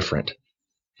what's different.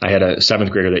 I had a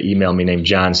 7th grader that emailed me named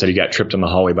John, said he got tripped in the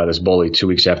hallway by this bully 2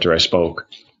 weeks after I spoke.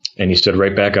 And he stood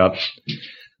right back up,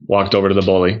 walked over to the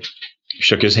bully,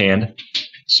 shook his hand,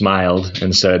 smiled,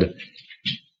 and said,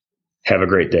 "Have a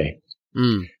great day."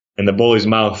 Mm. And the bully's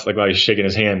mouth, like while he's shaking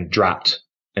his hand, dropped.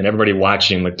 and everybody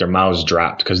watching, like their mouths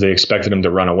dropped because they expected him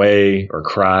to run away or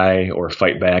cry or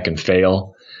fight back and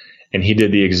fail. And he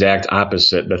did the exact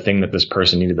opposite, the thing that this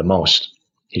person needed the most.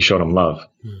 He showed him love,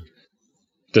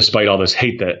 despite all this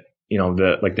hate that,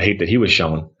 the hate that he was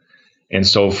shown. And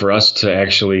so for us to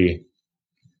actually,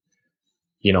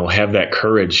 have that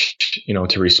courage,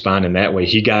 to respond in that way,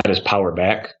 he got his power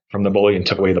back from the bully and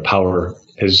took away the power,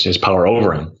 his power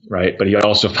over him. Right. But he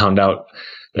also found out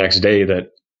the next day that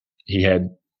he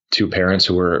had 2 parents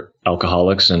who were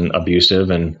alcoholics and abusive.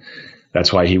 And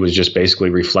that's why he was just basically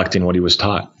reflecting what he was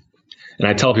taught. And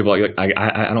I tell people,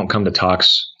 I don't come to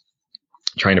talks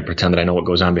trying to pretend that I know what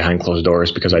goes on behind closed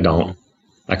doors, because I don't.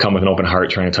 I come with an open heart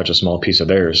trying to touch a small piece of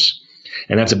theirs.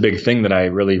 And that's a big thing that I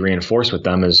really reinforce with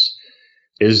them is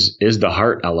the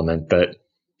heart element, that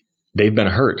they've been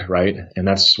hurt, right? And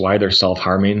that's why they're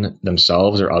self-harming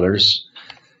themselves or others.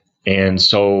 And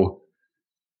so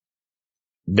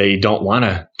they don't want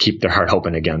to keep their heart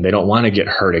open again. They don't want to get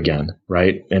hurt again,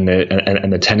 right? And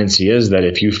the tendency is that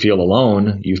if you feel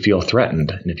alone, you feel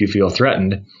threatened. And if you feel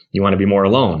threatened, you want to be more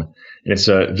alone. And it's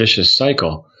a vicious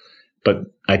cycle. But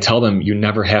I tell them, you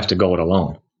never have to go it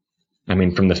alone. I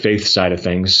mean, from the faith side of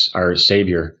things, our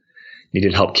Savior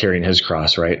needed help carrying his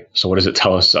cross, right? So what does it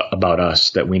tell us about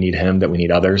us? That we need him, that we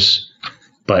need others.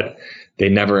 But they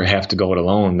never have to go it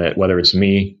alone, that whether it's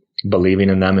me believing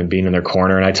in them and being in their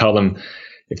corner. And I tell them,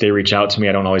 if they reach out to me,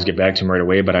 I don't always get back to them right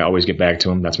away, but I always get back to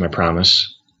them. That's my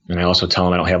promise. And I also tell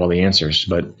them I don't have all the answers,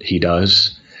 but he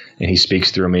does. And he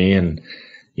speaks through me. And,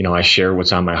 I share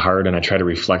what's on my heart, and I try to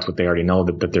reflect what they already know,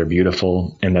 that they're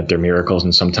beautiful and that they're miracles.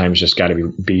 And sometimes just got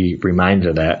to be reminded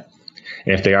of that.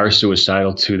 And if they are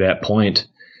suicidal to that point,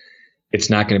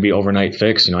 it's not going to be overnight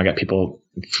fix. I got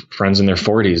friends in their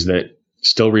 40s that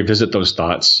still revisit those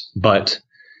thoughts, but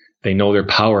they know their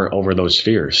power over those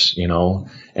fears,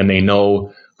 and they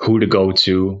know who to go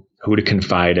to, who to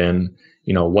confide in,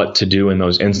 what to do in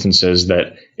those instances,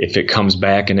 that if it comes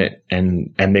back and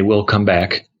they will come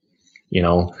back,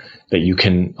 that you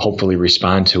can hopefully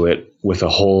respond to it with a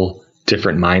whole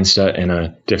different mindset and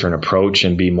a different approach,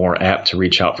 and be more apt to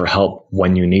reach out for help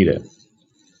when you need it.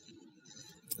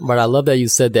 But I love that you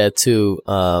said that too,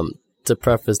 to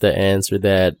preface the answer,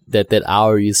 that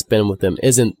hour you spend with them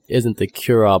isn't the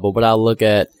cure all. But what I look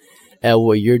at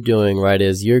what you're doing, right,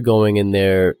 is you're going in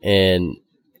there and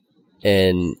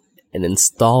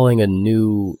installing a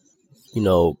new,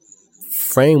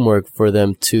 framework for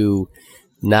them to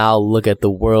now look at the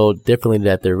world differently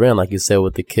that they're in. Like you said,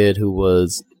 with the kid who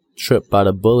was tripped by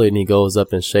the bully, and he goes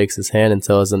up and shakes his hand and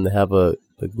tells him to have a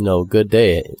good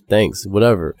day, thanks,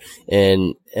 whatever.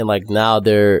 And like now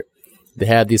they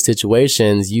have these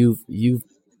situations. You've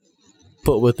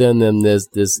put within them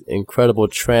this incredible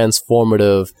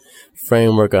transformative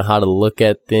framework on how to look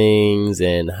at things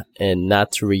and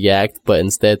not to react, but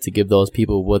instead to give those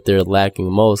people what they're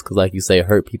lacking most. Because like you say,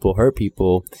 hurt people,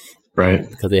 right?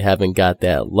 Because they haven't got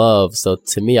that love. So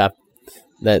to me,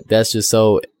 that's just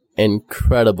so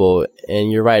incredible.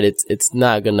 And you're right, it's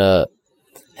not gonna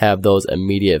have those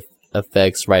immediate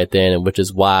effects right then, and which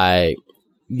is why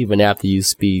even after you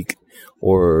speak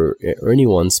or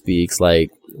anyone speaks,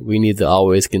 like, we need to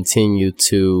always continue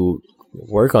to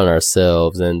work on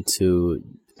ourselves and to,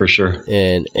 for sure,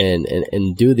 and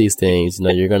do these things.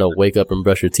 You're gonna wake up and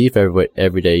brush your teeth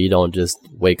every day. You don't just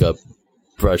wake up,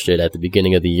 brush it at the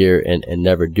beginning of the year and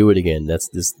never do it again. That's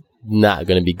just not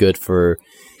going to be good for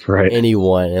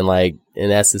anyone.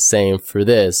 And that's the same for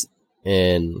this.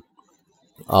 And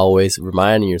always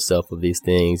reminding yourself of these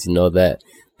things, that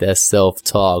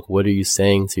self-talk. What are you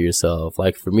saying to yourself?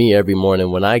 Like for me, every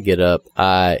morning when I get up,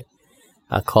 I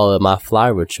call it my fly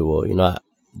ritual. I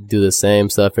do the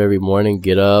same stuff every morning,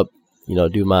 get up,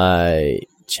 do my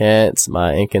chants,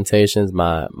 my incantations,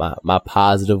 my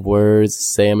positive words,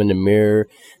 say them in the mirror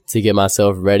to get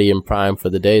myself ready and primed for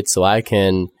the day, so I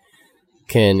can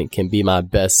be my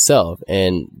best self.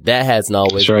 And that hasn't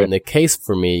always been the case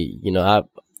for me. I've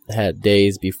had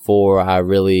days before I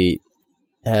really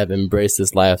have embraced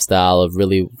this lifestyle of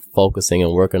really focusing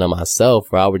and working on myself,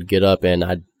 where I would get up and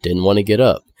I didn't want to get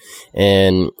up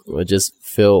and would just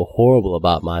feel horrible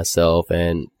about myself.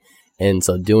 And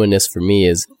so doing this for me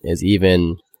is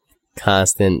even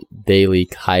constant daily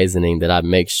kaizening, that I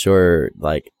make sure,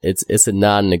 like, it's a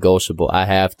non-negotiable. I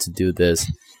have to do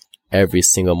this every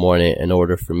single morning in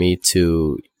order for me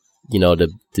to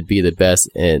be the best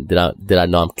and that I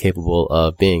know I'm capable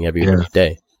of being every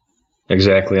day.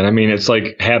 Exactly. And I mean, it's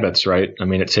like habits, right? I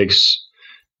mean, it takes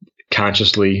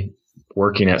consciously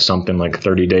working at something like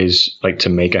 30 days, like to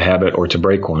make a habit or to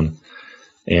break one.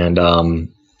 And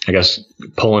I guess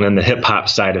pulling in the hip hop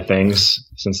side of things,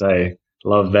 since I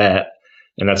love that,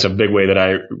 And that's a big way that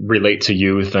I relate to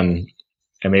youth and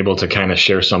am able to kind of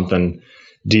share something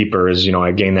deeper is,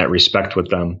 I gain that respect with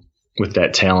them, with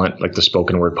that talent, like the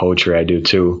spoken word poetry I do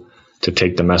too, to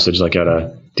take the message like at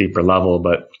a deeper level.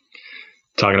 But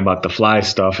talking about the fly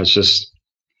stuff, it's just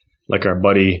like our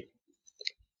buddy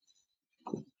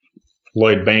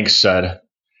Lloyd Banks said,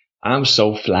 I'm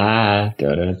so fly.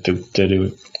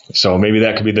 So maybe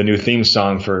that could be the new theme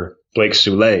song for Blake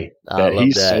Soule. That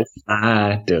he's so fly.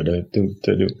 I did a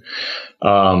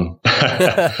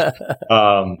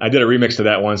remix to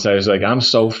that once. I was like, I'm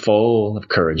so full of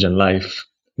courage in life,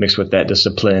 mixed with that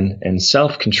discipline and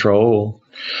self-control.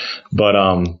 But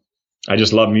I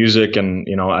just love music, and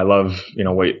I love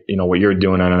what you're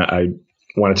doing, and I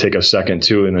want to take a second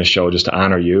too in the show just to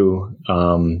honor you,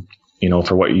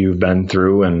 for what you've been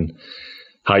through and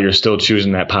how you're still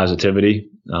choosing that positivity.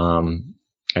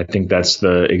 I think that's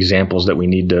the examples that we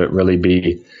need to really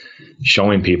be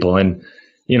showing people. And,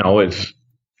 if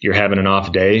you're having an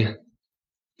off day,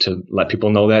 to let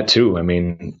people know that too. I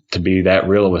mean, to be that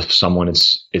real with someone,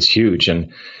 it's huge.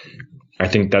 And I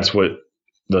think that's what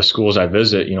the schools I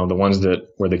visit, the ones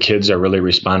where the kids are really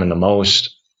responding the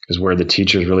most is where the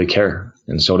teachers really care.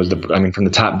 And so does from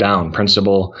the top down,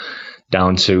 principal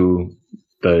down to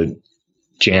the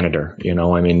janitor,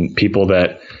 people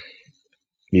that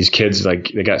these kids,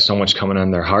 like, they got so much coming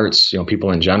on their hearts,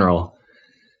 people in general.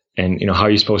 And, how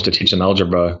are you supposed to teach them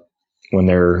algebra when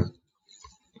they're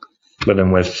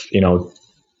living with,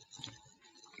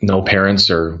 no parents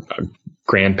or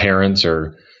grandparents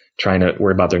or trying to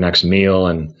worry about their next meal?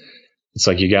 And it's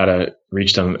like, you got to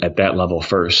reach them at that level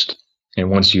first. And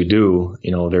once you do,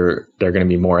 they're going to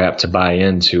be more apt to buy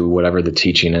into whatever the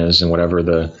teaching is and whatever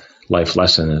the life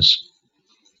lesson is.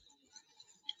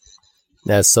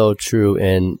 That's so true.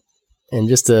 And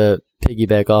just to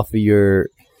piggyback off of your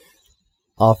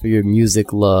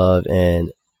music love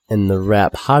and the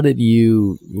rap, how did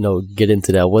you get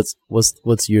into that? What's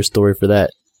your story for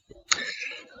that?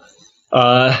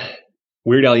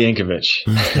 Weird Al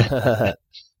Yankovic.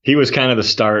 He was kind of the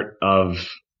start of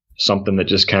something that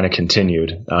just kind of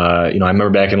continued. I remember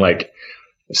back in like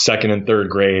second and third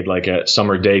grade, like at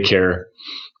summer daycare,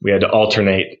 we had to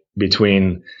alternate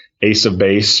between Ace of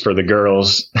Base for the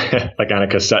girls, like on a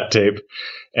cassette tape,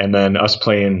 and then us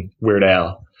playing Weird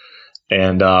Al.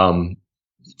 And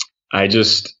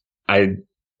I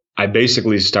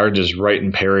basically started just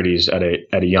writing parodies at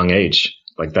a young age.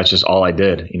 Like, that's just all I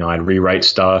did. I'd rewrite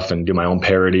stuff and do my own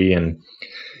parody, and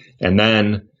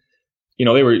then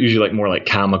they were usually like more like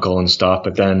comical and stuff.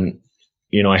 But then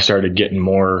I started getting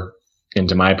more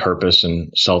into my purpose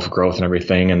and self-growth and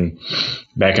everything. And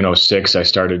back in 2006, I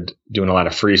started doing a lot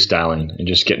of freestyling and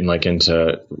just getting like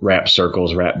into rap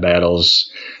circles, rap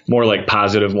battles, more like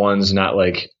positive ones, not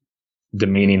like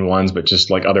demeaning ones, but just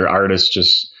like other artists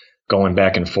just going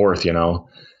back and forth,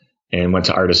 and went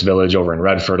to Artist Village over in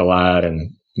Redford a lot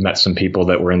and met some people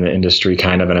that were in the industry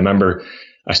kind of. And I remember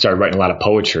I started writing a lot of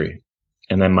poetry.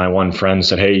 And then my one friend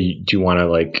said, hey, do you want to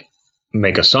like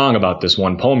make a song about this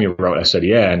one poem you wrote? I said,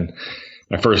 yeah. And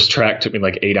my first track took me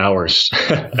like 8 hours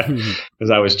because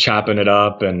I was chopping it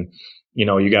up, and,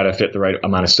 you got to fit the right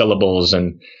amount of syllables,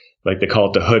 and like they call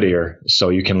it the hood ear. So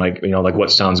you can like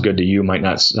what sounds good to you might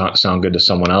not sound good to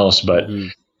someone else. But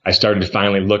I started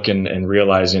finally looking and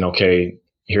realizing, okay,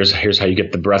 here's how you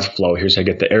get the breath flow. Here's how you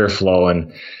get the air flow.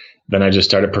 And then I just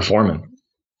started performing,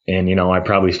 and, I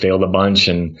probably failed a bunch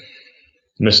and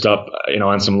missed up,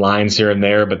 on some lines here and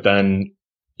there. But then,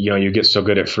 you get so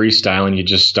good at freestyling, you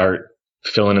just start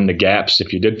filling in the gaps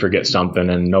if you did forget something,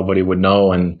 and nobody would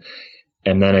know. And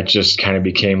then it just kind of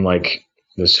became like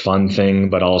this fun thing,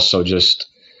 but also just,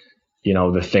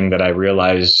 the thing that I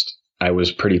realized I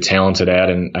was pretty talented at,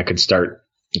 and I could start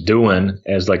doing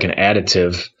as like an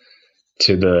additive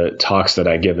to the talks that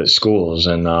I give at schools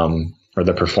and, or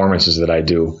the performances that I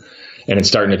do. And it's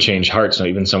starting to change hearts. So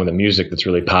even some of the music that's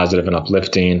really positive and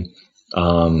uplifting,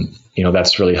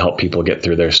 that's really helped people get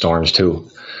through their storms too.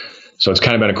 So it's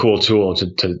kind of been a cool tool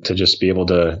to just be able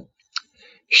to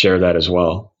share that as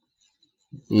well.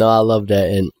 No, I love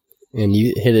that. And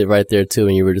you hit it right there too.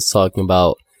 And you were just talking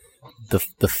about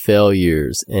the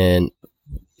failures, and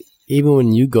even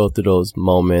when you go through those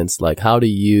moments, like, how do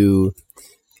you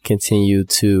continue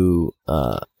to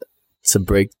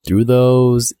break through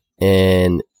those,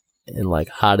 and like,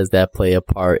 how does that play a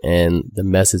part in the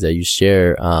message that you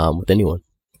share with anyone?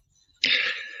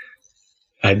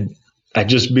 I'd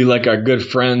just be like our good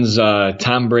friends,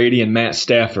 Tom Brady and Matt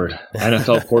Stafford,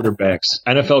 NFL quarterbacks.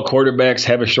 NFL quarterbacks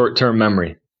have a short-term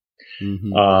memory. Mm-hmm.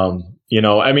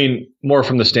 More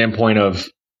from the standpoint of,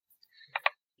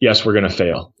 yes, we're going to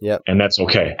fail. Yep. And that's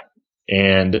okay.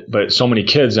 But so many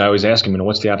kids, I always ask them,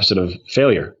 what's the opposite of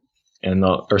failure?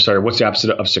 What's the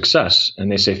opposite of success?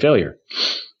 And they say failure.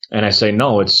 And I say,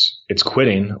 no, it's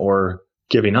quitting or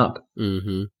giving up.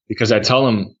 Mm-hmm. Because I tell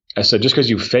them, I said, just because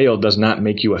you failed does not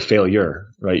make you a failure,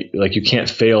 right? Like you can't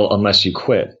fail unless you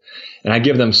quit. And I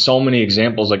give them so many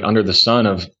examples like under the sun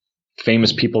of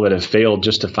famous people that have failed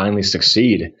just to finally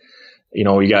succeed.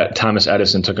 You got Thomas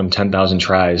Edison, took him 10,000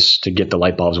 tries to get the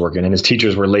light bulbs working. And his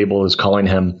teachers were labeled as calling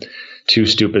him too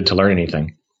stupid to learn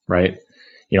anything, right?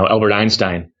 Albert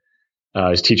Einstein,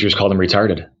 his teachers called him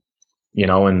retarded,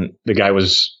 and the guy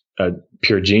was a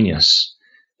pure genius.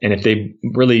 And if they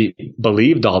really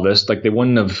believed all this, like they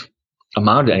wouldn't have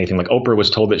amounted to anything. Like Oprah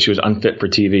was told that she was unfit for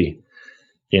TV,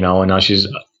 and now she's,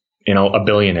 a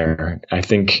billionaire. I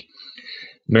think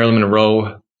Marilyn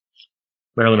Monroe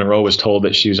was told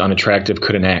that she was unattractive,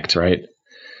 couldn't act, right?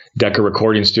 Decca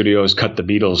Recording Studios cut the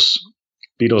Beatles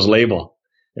label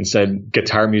and said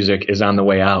guitar music is on the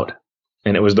way out.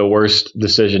 And it was the worst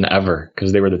decision ever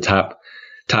because they were the top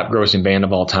grossing band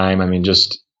of all time.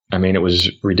 It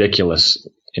was ridiculous.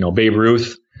 Babe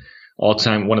Ruth, one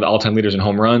of the all-time leaders in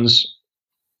home runs,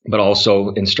 but also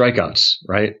in strikeouts,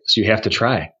 right? So you have to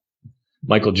try.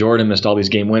 Michael Jordan missed all these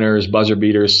game winners, buzzer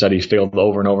beaters, said he failed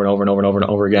over and over and over and over and over and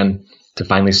over again to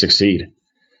finally succeed.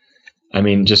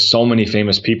 Just so many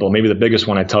famous people. Maybe the biggest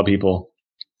one I tell people,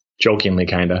 jokingly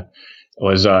kind of,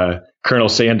 was Colonel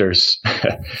Sanders.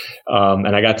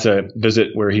 And I got to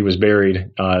visit where he was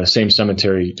buried, same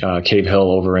cemetery, Cave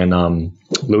Hill over in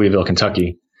Louisville,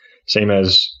 Kentucky, same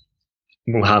as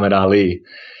Muhammad Ali.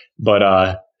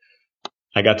 But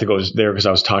I got to go there because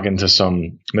I was talking to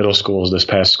some middle schools this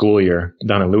past school year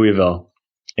down in Louisville.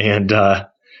 And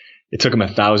it took him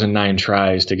 1,009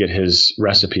 tries to get his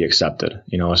recipe accepted.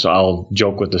 So I'll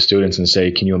joke with the students and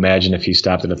say, can you imagine if he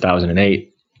stopped at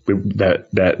 1,008?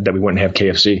 That we wouldn't have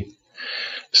KFC.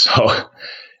 So,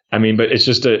 but it's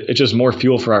just more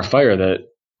fuel for our fire that,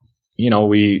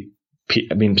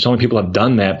 so many people have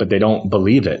done that, but they don't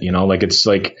believe it, it's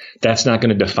like, that's not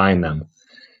going to define them.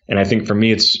 And I think for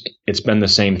me, it's been the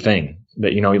same thing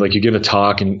that, like you give a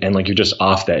talk and like, you're just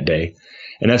off that day.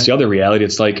 And that's the other reality.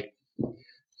 It's like,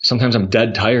 sometimes I'm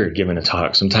dead tired giving a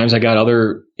talk. Sometimes I got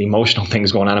other emotional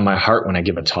things going on in my heart when I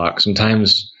give a talk.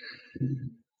 Sometimes,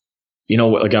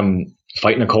 like I'm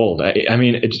fighting a cold.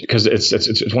 Because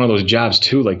it's one of those jobs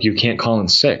too. Like you can't call in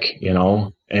sick,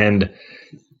 and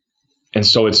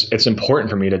so it's important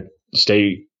for me to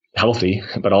stay healthy,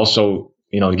 but also,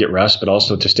 to get rest, but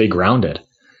also to stay grounded.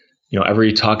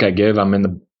 Every talk I give, I'm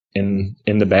in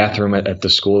the bathroom at the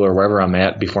school or wherever I'm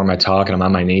at before my talk, and I'm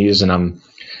on my knees and I'm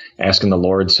asking the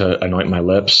Lord to anoint my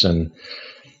lips, and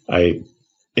I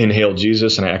inhale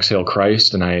Jesus and I exhale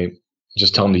Christ, and I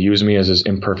just tell him to use me as his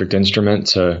imperfect instrument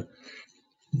to,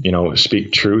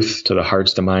 speak truth to the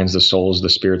hearts, the minds, the souls, the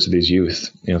spirits of these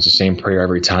youth. It's the same prayer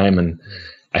every time. And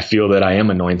I feel that I am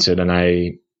anointed, and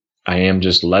I am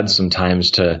just led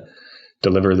sometimes to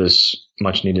deliver this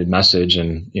much needed message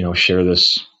and, share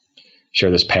this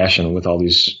passion with all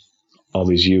these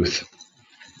youth.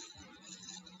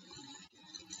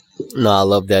 No, I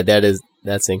love that.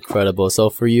 That's incredible. So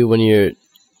for you, when you're,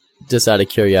 just out of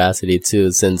curiosity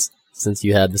too, since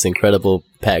you have this incredible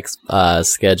packed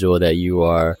schedule that you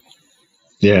are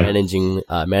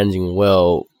managing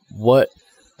well, what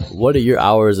are your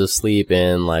hours of sleep,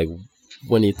 and like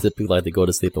when do you typically like to go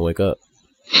to sleep and wake up?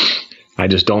 I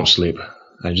just don't sleep.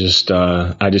 I just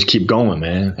keep going,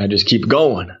 man. I just keep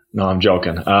going. No, I'm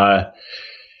joking.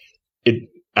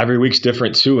 Every week's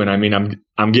different too. And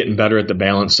I'm getting better at the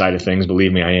balance side of things.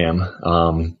 Believe me, I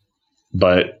am.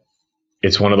 But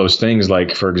it's one of those things,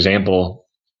 like, for example,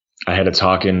 I had a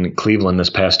talk in Cleveland this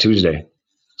past Tuesday.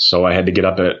 So I had to get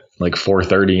up at like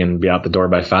 4:30 and be out the door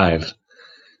by 5,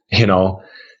 and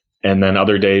then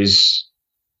other days,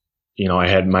 I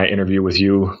had my interview with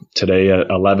you today at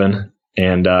 11,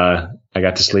 and I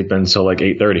got to sleep until like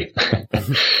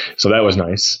 8:30. So that was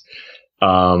nice.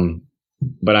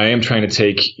 But I am trying to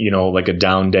take, like a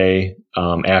down day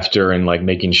after, and like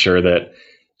making sure that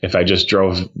if I just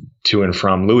drove to and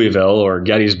from Louisville or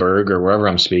Gettysburg or wherever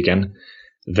I'm speaking,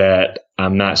 that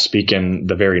I'm not speaking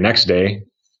the very next day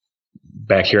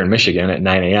back here in Michigan at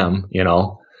 9 a.m.,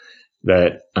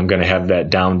 that I'm going to have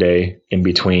that down day in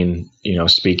between,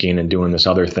 speaking and doing this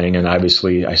other thing. And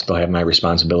obviously I still have my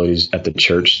responsibilities at the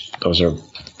church. Those are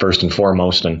first and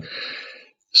foremost. And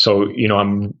so,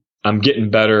 I'm getting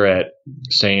better at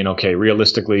saying, okay,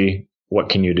 realistically, what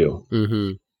can you do?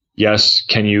 Mm-hmm. Yes.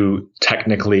 Can you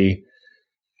technically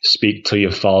speak till you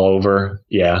fall over?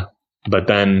 Yeah. But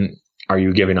then are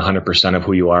you giving 100% of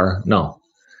who you are? No.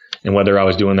 And whether I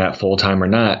was doing that full time or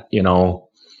not,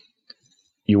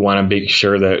 you want to make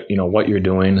sure that, what you're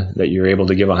doing, that you're able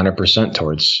to give 100%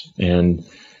 towards. And,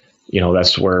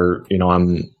 that's where,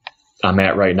 I'm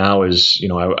at right now is,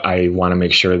 I want to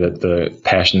make sure that the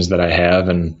passions that I have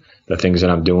and the things that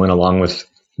I'm doing, along with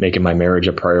making my marriage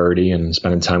a priority and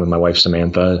spending time with my wife,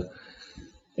 Samantha,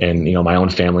 and, my own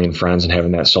family and friends, and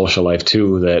having that social life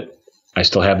too, that I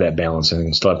still have that balance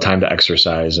and still have time to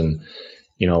exercise and,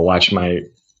 watch my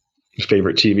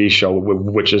favorite TV show,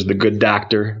 which is The Good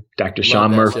Doctor, Dr.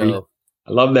 Sean Murphy. Show.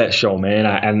 I love that show,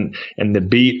 man. And the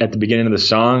beat at the beginning of the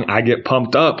song, I get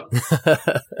pumped up.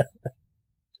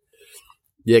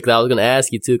 Yeah, because I was going to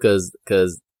ask you too, because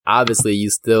obviously you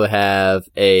still have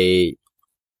a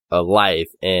life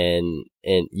and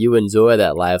you enjoy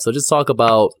that life. So just talk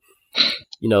about,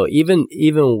 even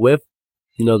with,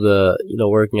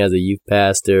 working as a youth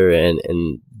pastor and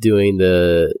doing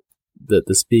the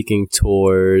speaking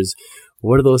tours,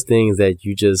 what are those things that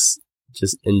you just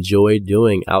enjoy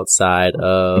doing outside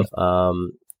of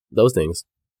those things?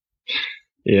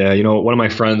 Yeah, one of my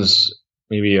friends,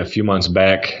 maybe a few months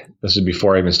back, this is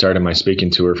before I even started my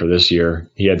speaking tour for this year,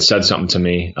 he had said something to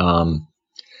me.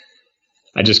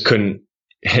 I just couldn't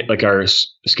hit, like, our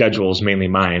schedules, mainly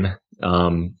mine,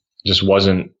 just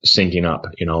wasn't syncing up,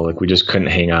 like we just couldn't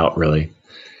hang out really.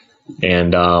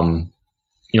 And,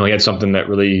 he had something that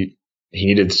really he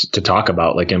needed to talk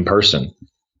about, like, in person.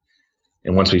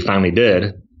 And once we finally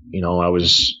did, I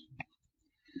was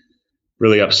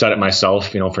really upset at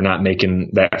myself, for not making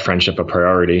that friendship a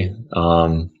priority.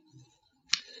 But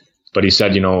he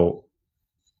said, and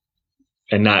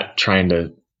not trying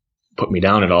to put me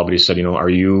down at all, but he said, are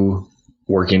you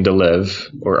working to live,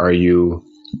 or are you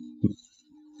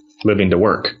living to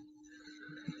work?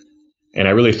 And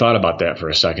I really thought about that for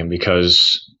a second,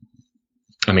 because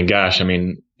I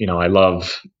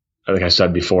love, like I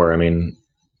said before,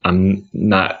 I'm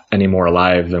not any more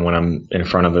alive than when I'm in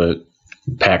front of a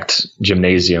packed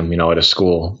gymnasium, at a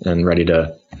school, and ready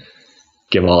to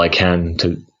give all I can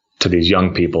to these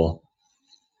young people.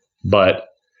 But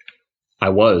I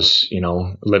was,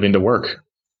 living to work.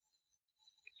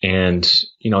 And,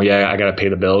 I got to pay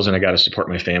the bills and I got to support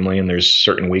my family. And there's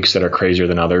certain weeks that are crazier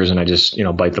than others. And I just,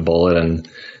 bite the bullet and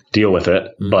deal with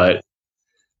it. Mm-hmm.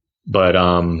 But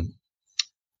I'm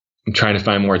trying to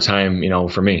find more time,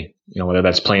 for me, whether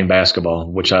that's playing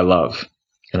basketball, which I love.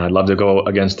 And I'd love to go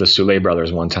against the Soule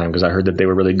brothers one time, because I heard that they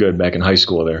were really good back in high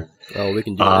school there. Oh, we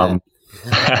can do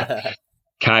that.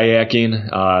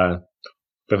 Kayaking,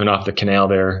 living off the canal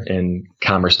there in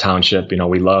Commerce Township.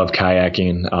 We love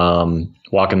kayaking,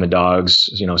 walking the dogs,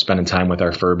 spending time with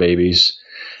our fur babies,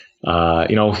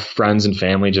 friends and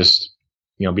family, just,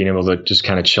 being able to just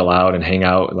kind of chill out and hang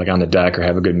out, like on the deck, or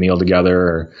have a good meal together,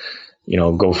 or,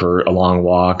 go for a long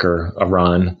walk or a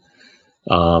run.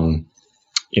 Even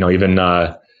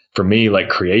for me, like,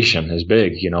 creation is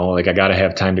big, like I got to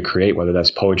have time to create, whether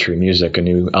that's poetry, music, a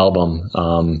new album,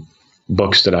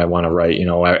 books that I want to write.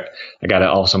 I got to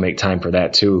also make time for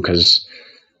that too, because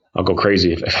I'll go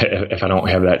crazy if I don't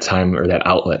have that time or that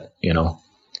outlet,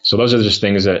 So those are just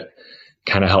things that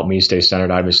kind of help me stay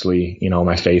centered. Obviously,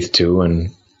 my faith too,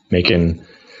 and making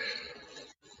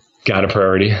God a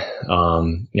priority,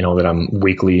 that I'm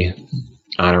weekly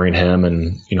honoring him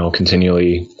and,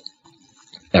 continually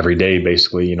every day,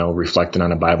 basically, reflecting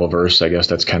on a Bible verse. I guess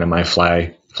that's kind of my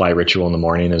fly ritual in the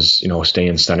morning is,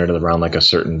 staying centered around like a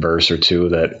certain verse or two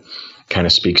that kind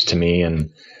of speaks to me and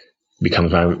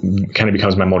becomes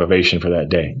my motivation for that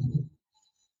day.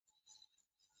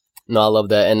 No, I love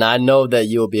that. And I know that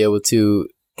you'll be able to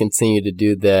continue to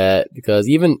do that, because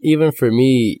even for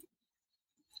me,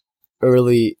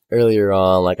 earlier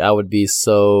on, like, I would be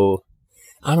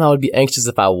I would be anxious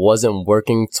if I wasn't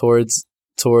working towards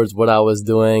what I was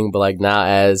doing. But like now,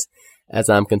 as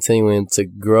I'm continuing to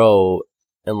grow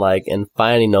and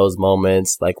finding those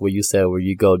moments, like what you said, where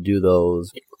you go do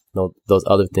those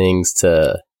other things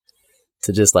to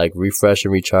just like refresh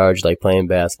and recharge, like playing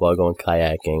basketball, going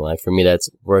kayaking. Like for me, that's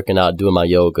working out, doing my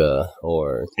yoga,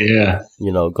 or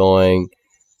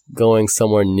going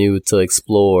somewhere new to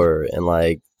explore, and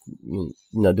like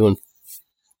doing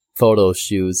photo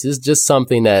shoots. It's just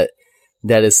something that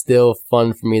is still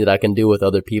fun for me, that I can do with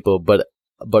other people, but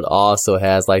also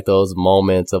has like those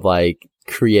moments of like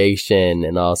creation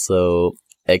and also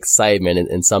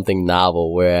excitement and something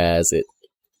novel. Whereas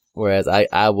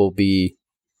I will be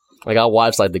like, I'll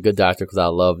watch like The Good Doctor because I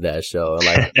love that show, and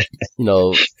like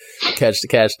catch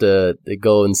the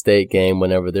Golden State game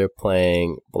whenever they're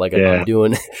playing. But like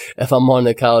if I'm on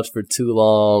the couch for too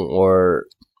long or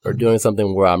doing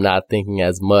something where I'm not thinking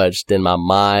as much, then my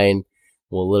mind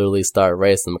will literally start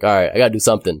racing. I'm like, all right, I gotta do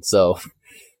something. So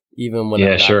even when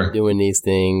I'm not doing these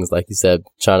things, like you said,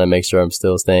 trying to make sure I'm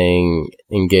still staying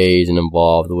engaged and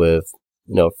involved with,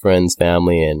 friends,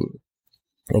 family, and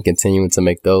continuing to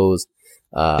make those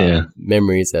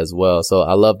memories as well. So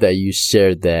I love that you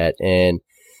shared that. And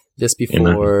just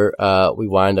before we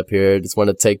wind up here, I just want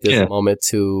to take this moment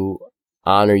to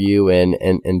honor you and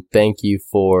thank you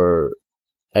for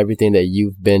everything that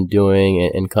you've been doing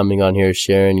and coming on here,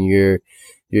 sharing your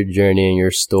journey and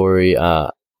your story.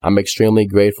 I'm extremely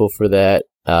grateful for that,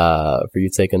 for you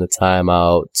taking the time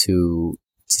out to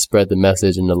spread the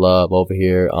message and the love over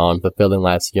here on Fulfilling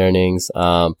Life's Yearnings.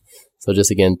 So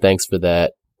just again, thanks for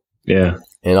that. Yeah.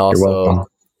 And also,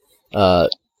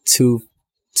 two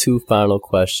final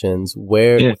questions.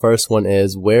 The first one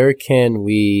is, where can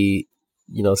we,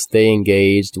 stay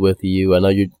engaged with you? I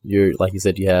know you're like you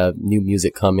said, you have new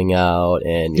music coming out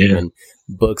and even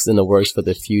books in the works for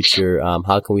the future.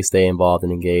 How can we stay involved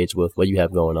and engaged with what you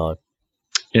have going on?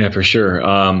 Yeah, for sure.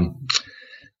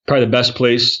 Probably the best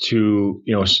place to,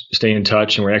 stay in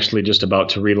touch. And we're actually just about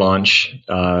to relaunch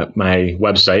my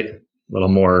website, a little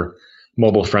more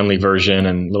mobile friendly version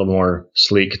and a little more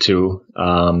sleek too,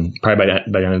 probably by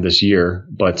the end of this year.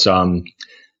 But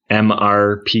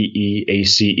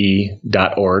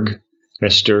mrpeace.org,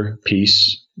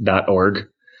 mrpeace.org.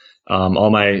 All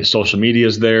my social media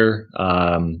is there,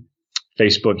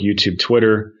 Facebook, YouTube,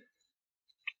 Twitter,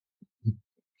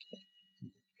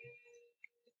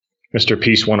 Mr.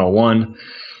 Peace 101.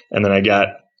 And then I got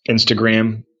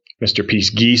Instagram, Mr. Peace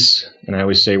Geese. And I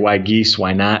always say, why geese?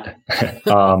 Why not?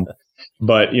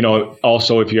 But,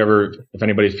 also if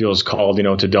anybody feels called,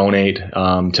 to donate to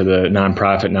the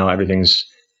nonprofit, now everything's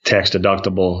tax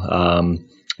deductible.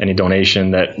 Any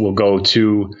donation that will go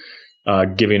to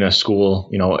giving a school,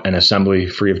 an assembly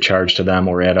free of charge to them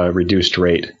or at a reduced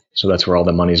rate. So that's where all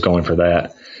the money's going for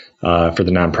that, for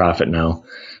the nonprofit now.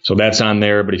 So that's on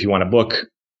there. But if you want to book,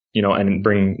 and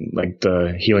bring like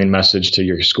the healing message to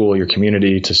your school, your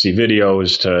community, to see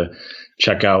videos, to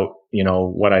check out,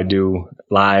 what I do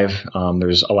live.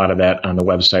 There's a lot of that on the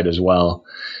website as well,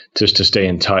 just to stay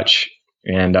in touch.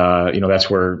 And, that's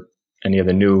where any of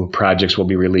the new projects will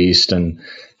be released and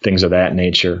things of that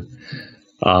nature.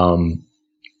 I'm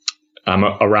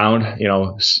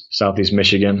around, Southeast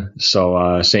Michigan.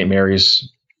 So, St.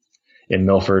 Mary's in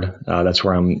Milford, that's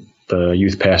where I'm the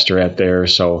youth pastor at there.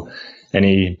 So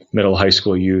any middle high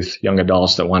school youth, young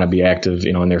adults that want to be active,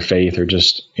 in their faith, or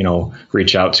just,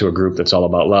 reach out to a group that's all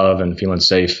about love and feeling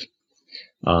safe,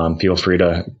 feel free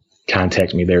to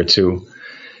contact me there too.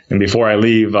 And before I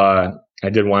leave, I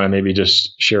did want to maybe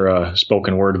just share a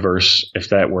spoken word verse, if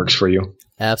that works for you.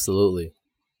 Absolutely.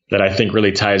 That I think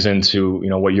really ties into,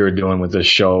 what you're doing with this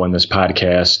show and this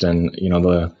podcast and,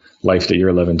 the life that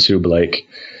you're living too, Blake.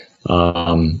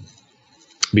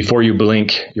 Before you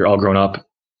blink, you're all grown up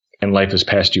and life has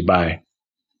passed you by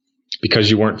because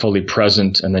you weren't fully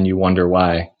present, and then you wonder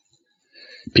why.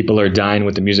 People are dying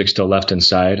with the music still left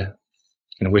inside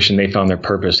and wishing they found their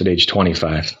purpose at age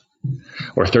 25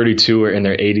 or 32 or in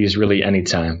their 80s, really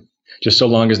anytime, just so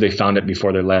long as they found it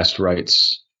before their last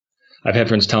rites. I've had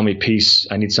friends tell me, Peace,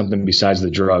 I need something besides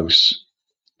the drugs.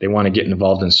 They want to get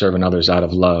involved in serving others out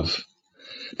of love.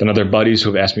 Then other buddies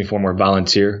who have asked me for more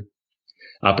volunteer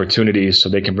opportunities so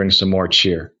they can bring some more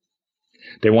cheer.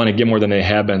 They want to give more than they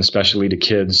have been, especially to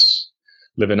kids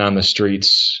living on the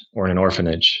streets or in an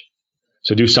orphanage.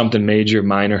 So do something major,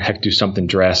 minor, heck, do something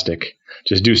drastic.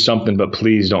 Just do something, but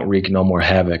please don't wreak no more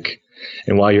havoc.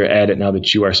 And while you're at it, now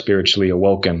that you are spiritually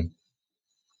awoken,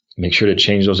 make sure to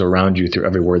change those around you through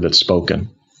every word that's spoken.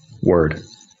 Word.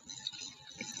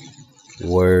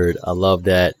 Word. I love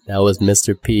that. That was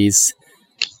Mr. Peace.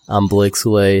 I'm Blake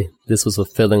Soule. This was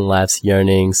Fulfilling Life's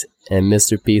Yearnings. And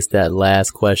Mr. Peace, that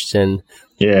last question.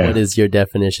 Yeah. What is your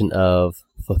definition of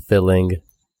fulfilling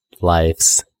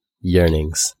life's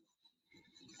yearnings?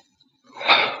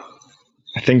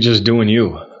 I think just doing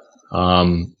you.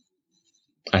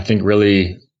 I think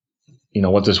really,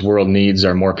 what this world needs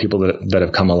are more people that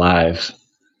have come alive.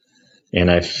 And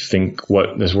I think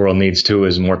what this world needs too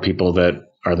is more people that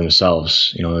are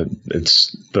themselves.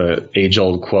 It's the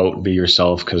age-old quote, be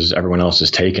yourself because everyone else is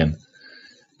taken.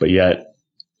 But yet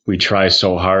we try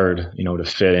so hard, to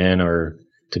fit in or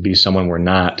to be someone we're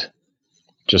not,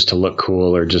 just to look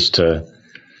cool or just to,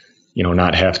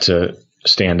 not have to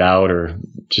stand out or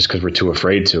just because we're too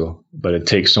afraid to. But it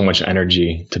takes so much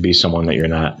energy to be someone that you're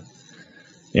not.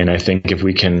 And I think if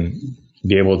we can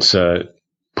be able to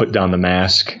put down the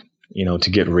mask,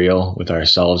 to get real with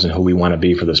ourselves and who we want to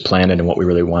be for this planet and what we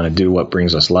really want to do, what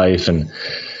brings us life, and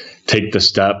take the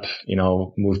step,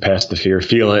 move past the fear,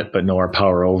 feel it, but know our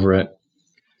power over it.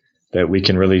 that we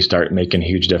can really start making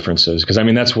huge differences. Because I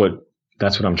mean, that's what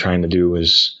I'm trying to do,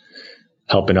 is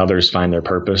helping others find their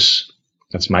purpose.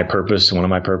 That's my purpose, one of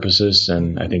my purposes,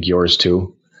 and I think yours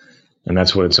too. And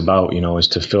that's what it's about, is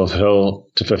to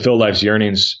fulfill life's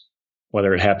yearnings,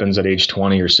 whether it happens at age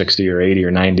 20 or 60 or 80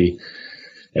 or 90.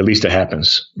 At least it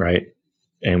happens, right?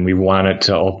 And we want it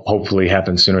to hopefully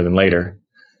happen sooner than later.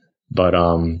 But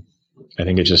I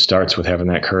think it just starts with having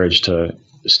that courage to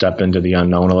step into the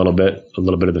unknown a little bit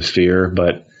of the fear,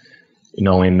 but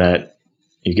knowing that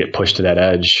you get pushed to that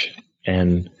edge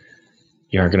and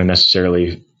you aren't going to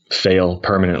necessarily fail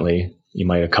permanently. You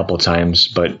might a couple of times,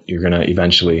 but you're going to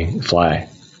eventually fly.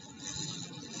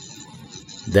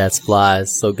 That's Fly.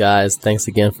 So guys, thanks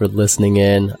again for listening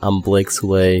in. I'm Blake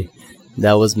Sway.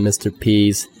 That was Mr.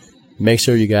 Peace. Make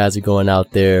sure you guys are going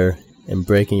out there and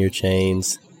breaking your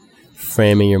chains,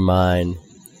 framing your mind,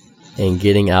 and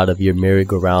getting out of your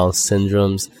merry-go-round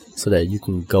syndromes so that you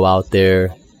can go out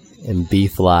there and be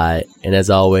fly. And as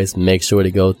always, make sure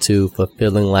to go to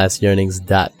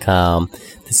fulfillinglifeyearnings.com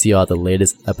to see all the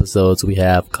latest episodes we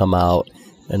have come out.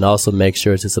 And also make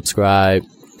sure to subscribe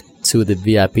to the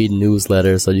VIP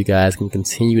newsletter so you guys can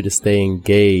continue to stay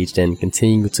engaged and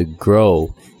continue to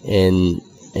grow in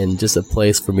just a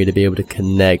place for me to be able to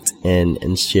connect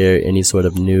and share any sort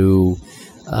of new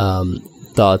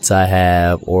thoughts I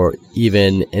have, or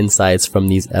even insights from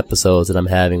these episodes that I'm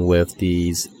having with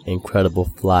these incredible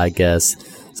fly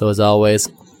guests. So as always,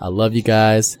 I love you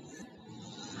guys.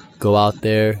 Go out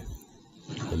there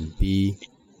and be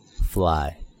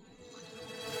fly.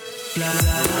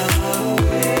 Fly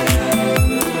away.